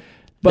saying thing,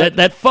 but-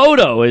 that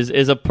photo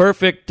is a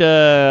perfect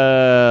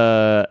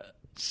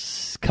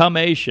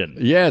summation.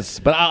 Yes,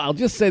 but I'll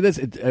just say this.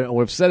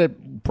 We've said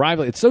it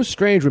privately. It's so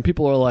strange when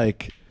people are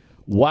like,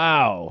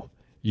 wow,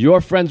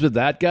 you're friends with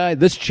that guy?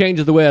 This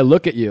changes the way I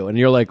look at you. And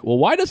you're like, well,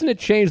 why doesn't it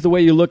change the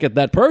way you look at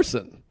that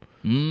person?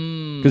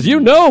 Because you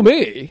know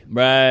me.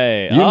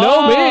 Right. You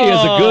know me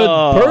as a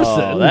good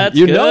person. That's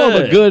you know I'm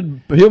a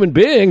good. good human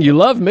being. You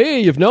love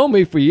me. You've known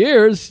me for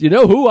years. You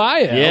know who I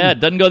am. Yeah, it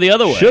doesn't go the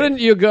other way. Shouldn't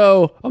you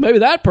go, oh, maybe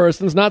that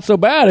person's not so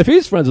bad if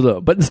he's friends with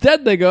him? But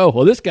instead they go,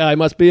 well, this guy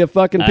must be a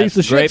fucking piece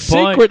of That's a great shit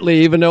point.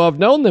 secretly, even though I've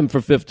known them for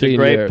 15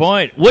 Great years.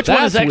 point. Which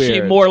one is That's actually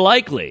weird. more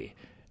likely?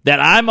 That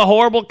I'm a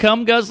horrible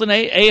cum guzzling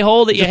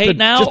a-hole that you hate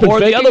now, Just been or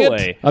the faking other it?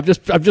 way?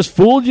 I've just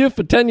fooled you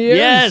for 10 years?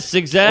 Yes, Or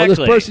exactly.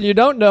 this person you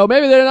don't know,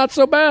 maybe they're not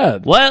so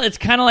bad. Well, it's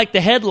kind of like the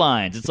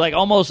headlines. It's like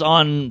almost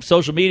on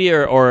social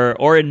media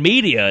or in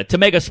media. To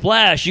make a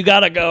splash, you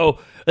got to go,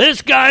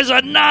 this guy's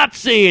a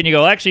Nazi. And you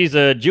go, actually, he's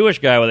a Jewish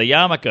guy with a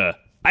yarmulke.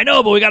 I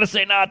know, but we got to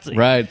say Nazi.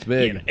 Right, it's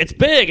big. You know, it's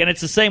big, and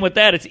it's the same with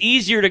that. It's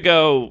easier to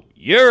go,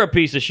 you're a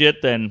piece of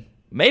shit than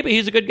maybe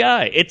he's a good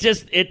guy.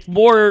 It's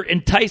more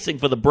enticing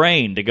for the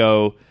brain to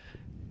go,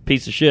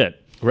 piece of shit.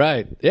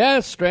 Right. Yeah,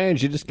 it's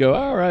strange. You just go,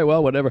 all right,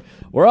 well, whatever.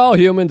 We're all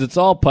humans. It's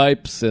all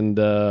pipes. And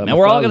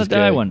we're all going to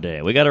die one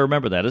day. We got to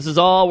remember that.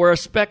 We're a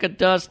speck of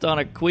dust on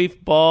a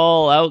queef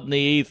ball out in the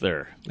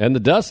ether. And the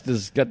dust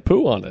has got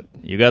poo on it.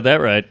 You got that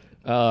right.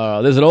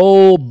 There's an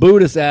old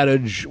Buddhist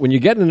adage: when you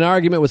get in an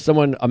argument with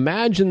someone,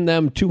 imagine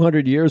them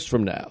 200 years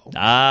from now.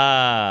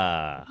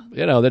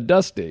 They're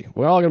dusty.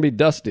 We're all going to be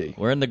dusty.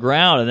 We're in the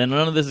ground, and then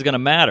none of this is going to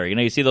matter.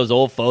 You see those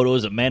old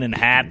photos of men in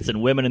hats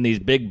and women in these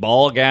big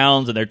ball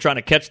gowns, and they're trying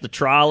to catch the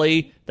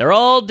trolley. They're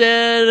all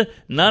dead.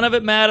 None of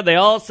it mattered. They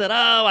all said,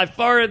 I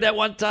farted that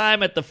one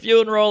time at the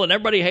funeral, and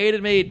everybody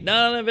hated me.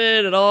 None of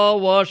it. It all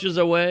washes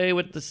away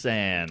with the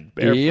sand.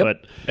 Barefoot.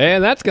 Yep.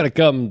 And that's going to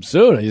come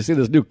soon. You see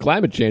this new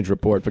climate change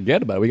report.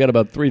 Forget about it. We got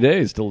about 3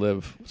 days to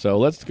live. So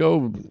let's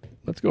go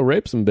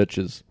rape some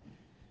bitches.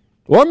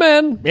 Or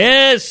men.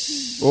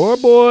 Yes. Or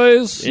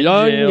boys. In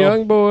jail.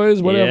 Young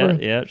boys, whatever.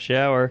 Yeah,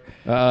 shower.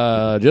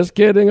 Just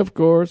kidding, of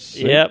course.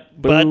 Yep.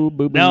 Boo,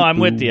 But I'm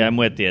with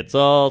you. It's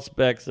all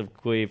specks of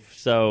queef.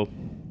 So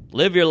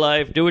live your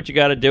life. Do what you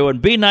got to do.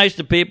 And be nice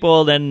to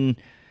people. Then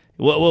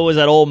what was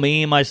that old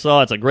meme I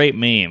saw? It's a great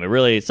meme. It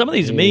really. Some of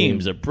these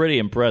memes are pretty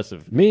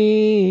impressive.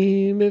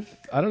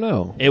 I don't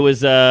know. It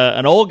was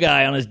an old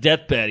guy on his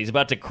deathbed. He's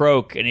about to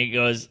croak. And he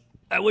goes,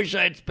 I wish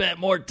I'd spent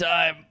more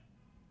time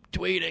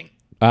tweeting.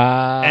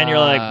 And you're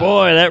like,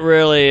 boy, that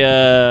really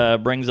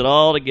brings it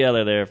all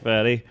together there,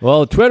 Fatty.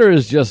 Well, Twitter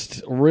is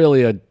just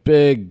really a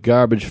big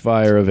garbage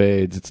fire of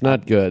AIDS. It's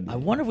not good. I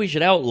wonder if we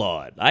should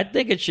outlaw it. I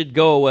think it should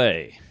go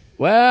away.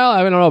 Well,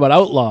 I don't know about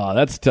outlaw.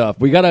 That's tough.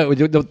 You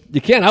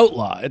can't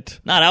outlaw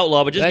it. Not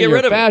outlaw, but just then get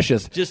rid of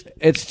fascist. it.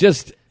 It's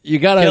just you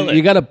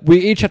gotta. We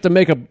each have to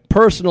make a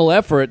personal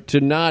effort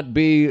to not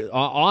be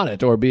on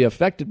it or be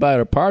affected by it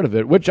or part of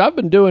it, which I've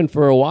been doing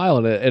for a while,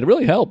 and it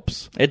really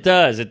helps. It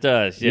does.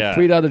 Yeah. You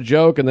tweet out a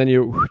joke and then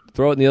you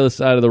throw it in the other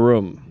side of the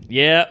room.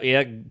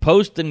 Yeah.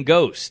 Post and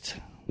ghost.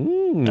 I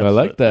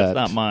like that. That's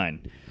not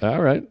mine.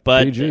 All right,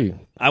 but PG.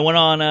 I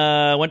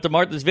went to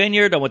Martha's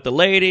Vineyard. I'm with the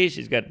lady.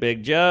 She's got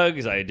big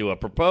jugs. I do a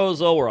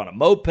proposal. We're on a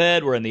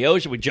moped. We're in the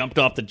ocean. We jumped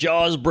off the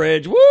Jaws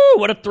Bridge. Woo,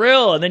 what a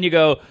thrill. And then you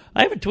go,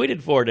 I haven't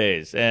tweeted 4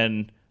 days.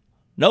 And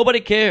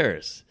nobody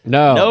cares.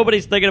 No.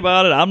 Nobody's thinking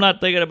about it. I'm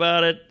not thinking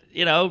about it.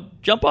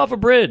 Jump off a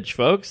bridge,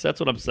 folks. That's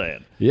what I'm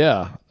saying.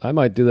 Yeah, I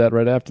might do that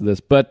right after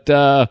this. But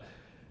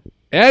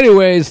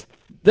anyways,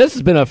 this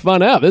has been a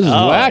fun app. This is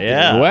wacky.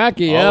 Yeah.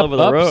 Wacky all app. over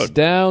the Ups, road.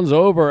 downs,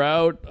 over,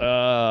 out.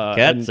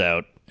 Cats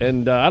out.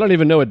 And I don't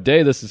even know what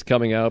day this is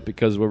coming out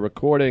because we're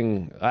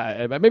recording.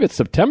 Maybe it's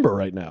September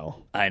right now.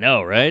 I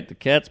know, right? The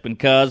cat's been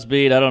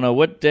Cosby'd. I don't know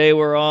what day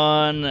we're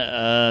on.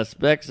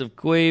 Specks of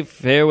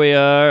Queef. Here we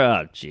are.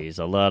 Oh, geez,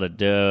 a lot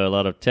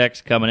of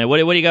text coming in. What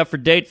do you got for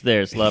dates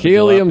there, Sloppy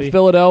Helium, Jalopy?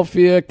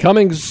 Philadelphia,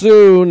 coming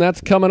soon.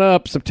 That's coming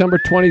up September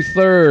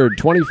 23rd,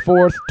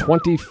 24th,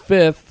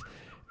 25th.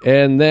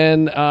 And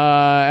then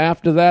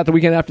after that, the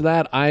weekend after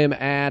that, I am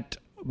at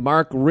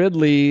Mark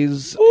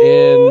Ridley's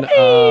in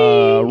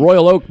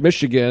Royal Oak,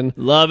 Michigan.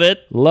 Love it.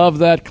 Love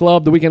that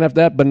club. The weekend after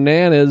that,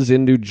 Bananas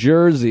in New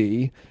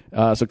Jersey.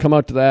 So come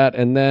out to that.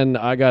 And then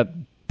I got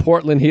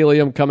Portland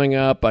Helium coming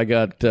up. I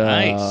got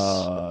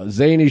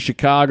Zany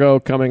Chicago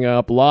coming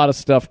up. A lot of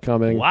stuff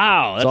coming.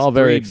 Wow. It's all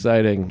very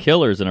exciting.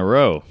 Killers in a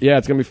row. Yeah,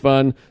 it's going to be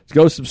fun. Let's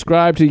go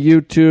subscribe to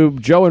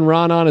YouTube. Joe and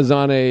Ronan is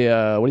on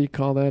a, what do you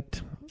call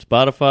that?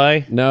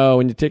 Spotify? No,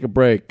 when you take a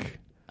break.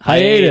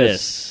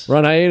 Hiatus. We're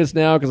on hiatus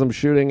now because I'm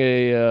shooting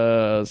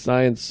a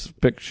science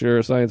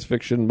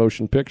fiction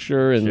motion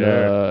picture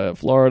in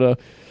Florida.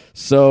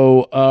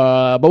 So,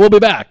 but we'll be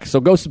back. So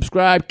go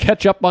subscribe,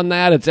 catch up on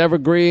that. It's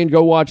evergreen.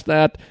 Go watch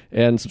that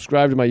and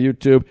subscribe to my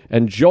YouTube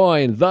and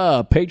join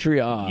the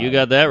Patreon. You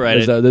got that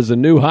right. There's a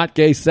new Hot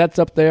Gay Sets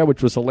up there,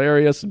 which was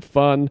hilarious and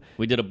fun.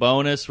 We did a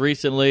bonus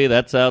recently.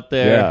 That's out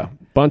there. Yeah.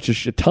 Bunch of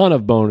shit, ton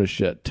of bonus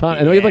shit,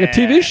 and we have like a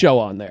TV show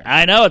on there.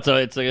 I know it's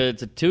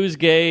a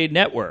Tuesday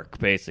network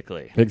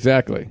basically.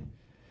 Exactly.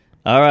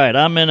 All right,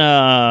 I'm in.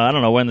 I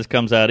don't know when this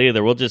comes out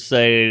either. We'll just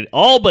say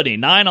Albany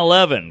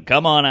 9/11.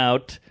 Come on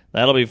out,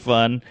 that'll be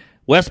fun.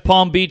 West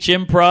Palm Beach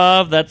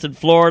Improv. That's in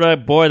Florida.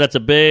 Boy, that's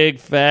a big,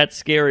 fat,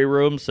 scary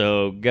room.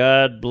 So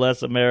God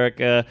bless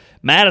America.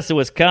 Madison,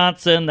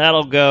 Wisconsin.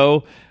 That'll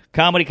go.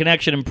 Comedy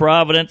Connection in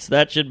Providence,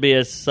 that should be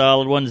a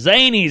solid one.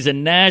 Zany's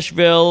in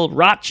Nashville,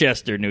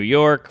 Rochester, New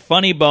York,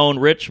 Funny Bone,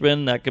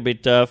 Richmond, that could be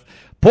tough.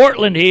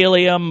 Portland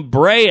Helium,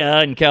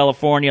 Brea in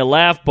California,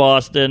 Laugh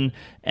Boston,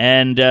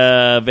 and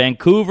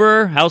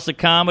Vancouver, House of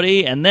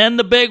Comedy, and then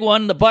the big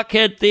one, the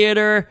Buckhead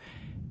Theater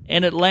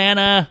in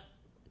Atlanta.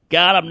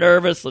 God, I'm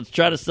nervous. Let's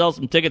try to sell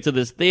some tickets to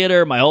this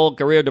theater. My whole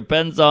career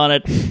depends on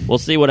it. We'll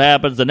see what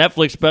happens. The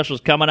Netflix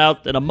special's coming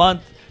out in a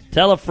month.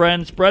 Tell a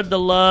friend, spread the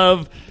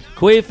love.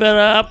 Queef it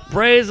up.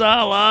 Praise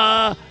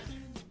Allah.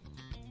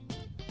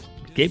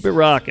 Keep it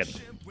rocking.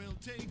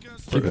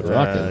 Keep it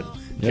rocking.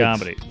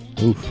 Comedy.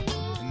 Oof.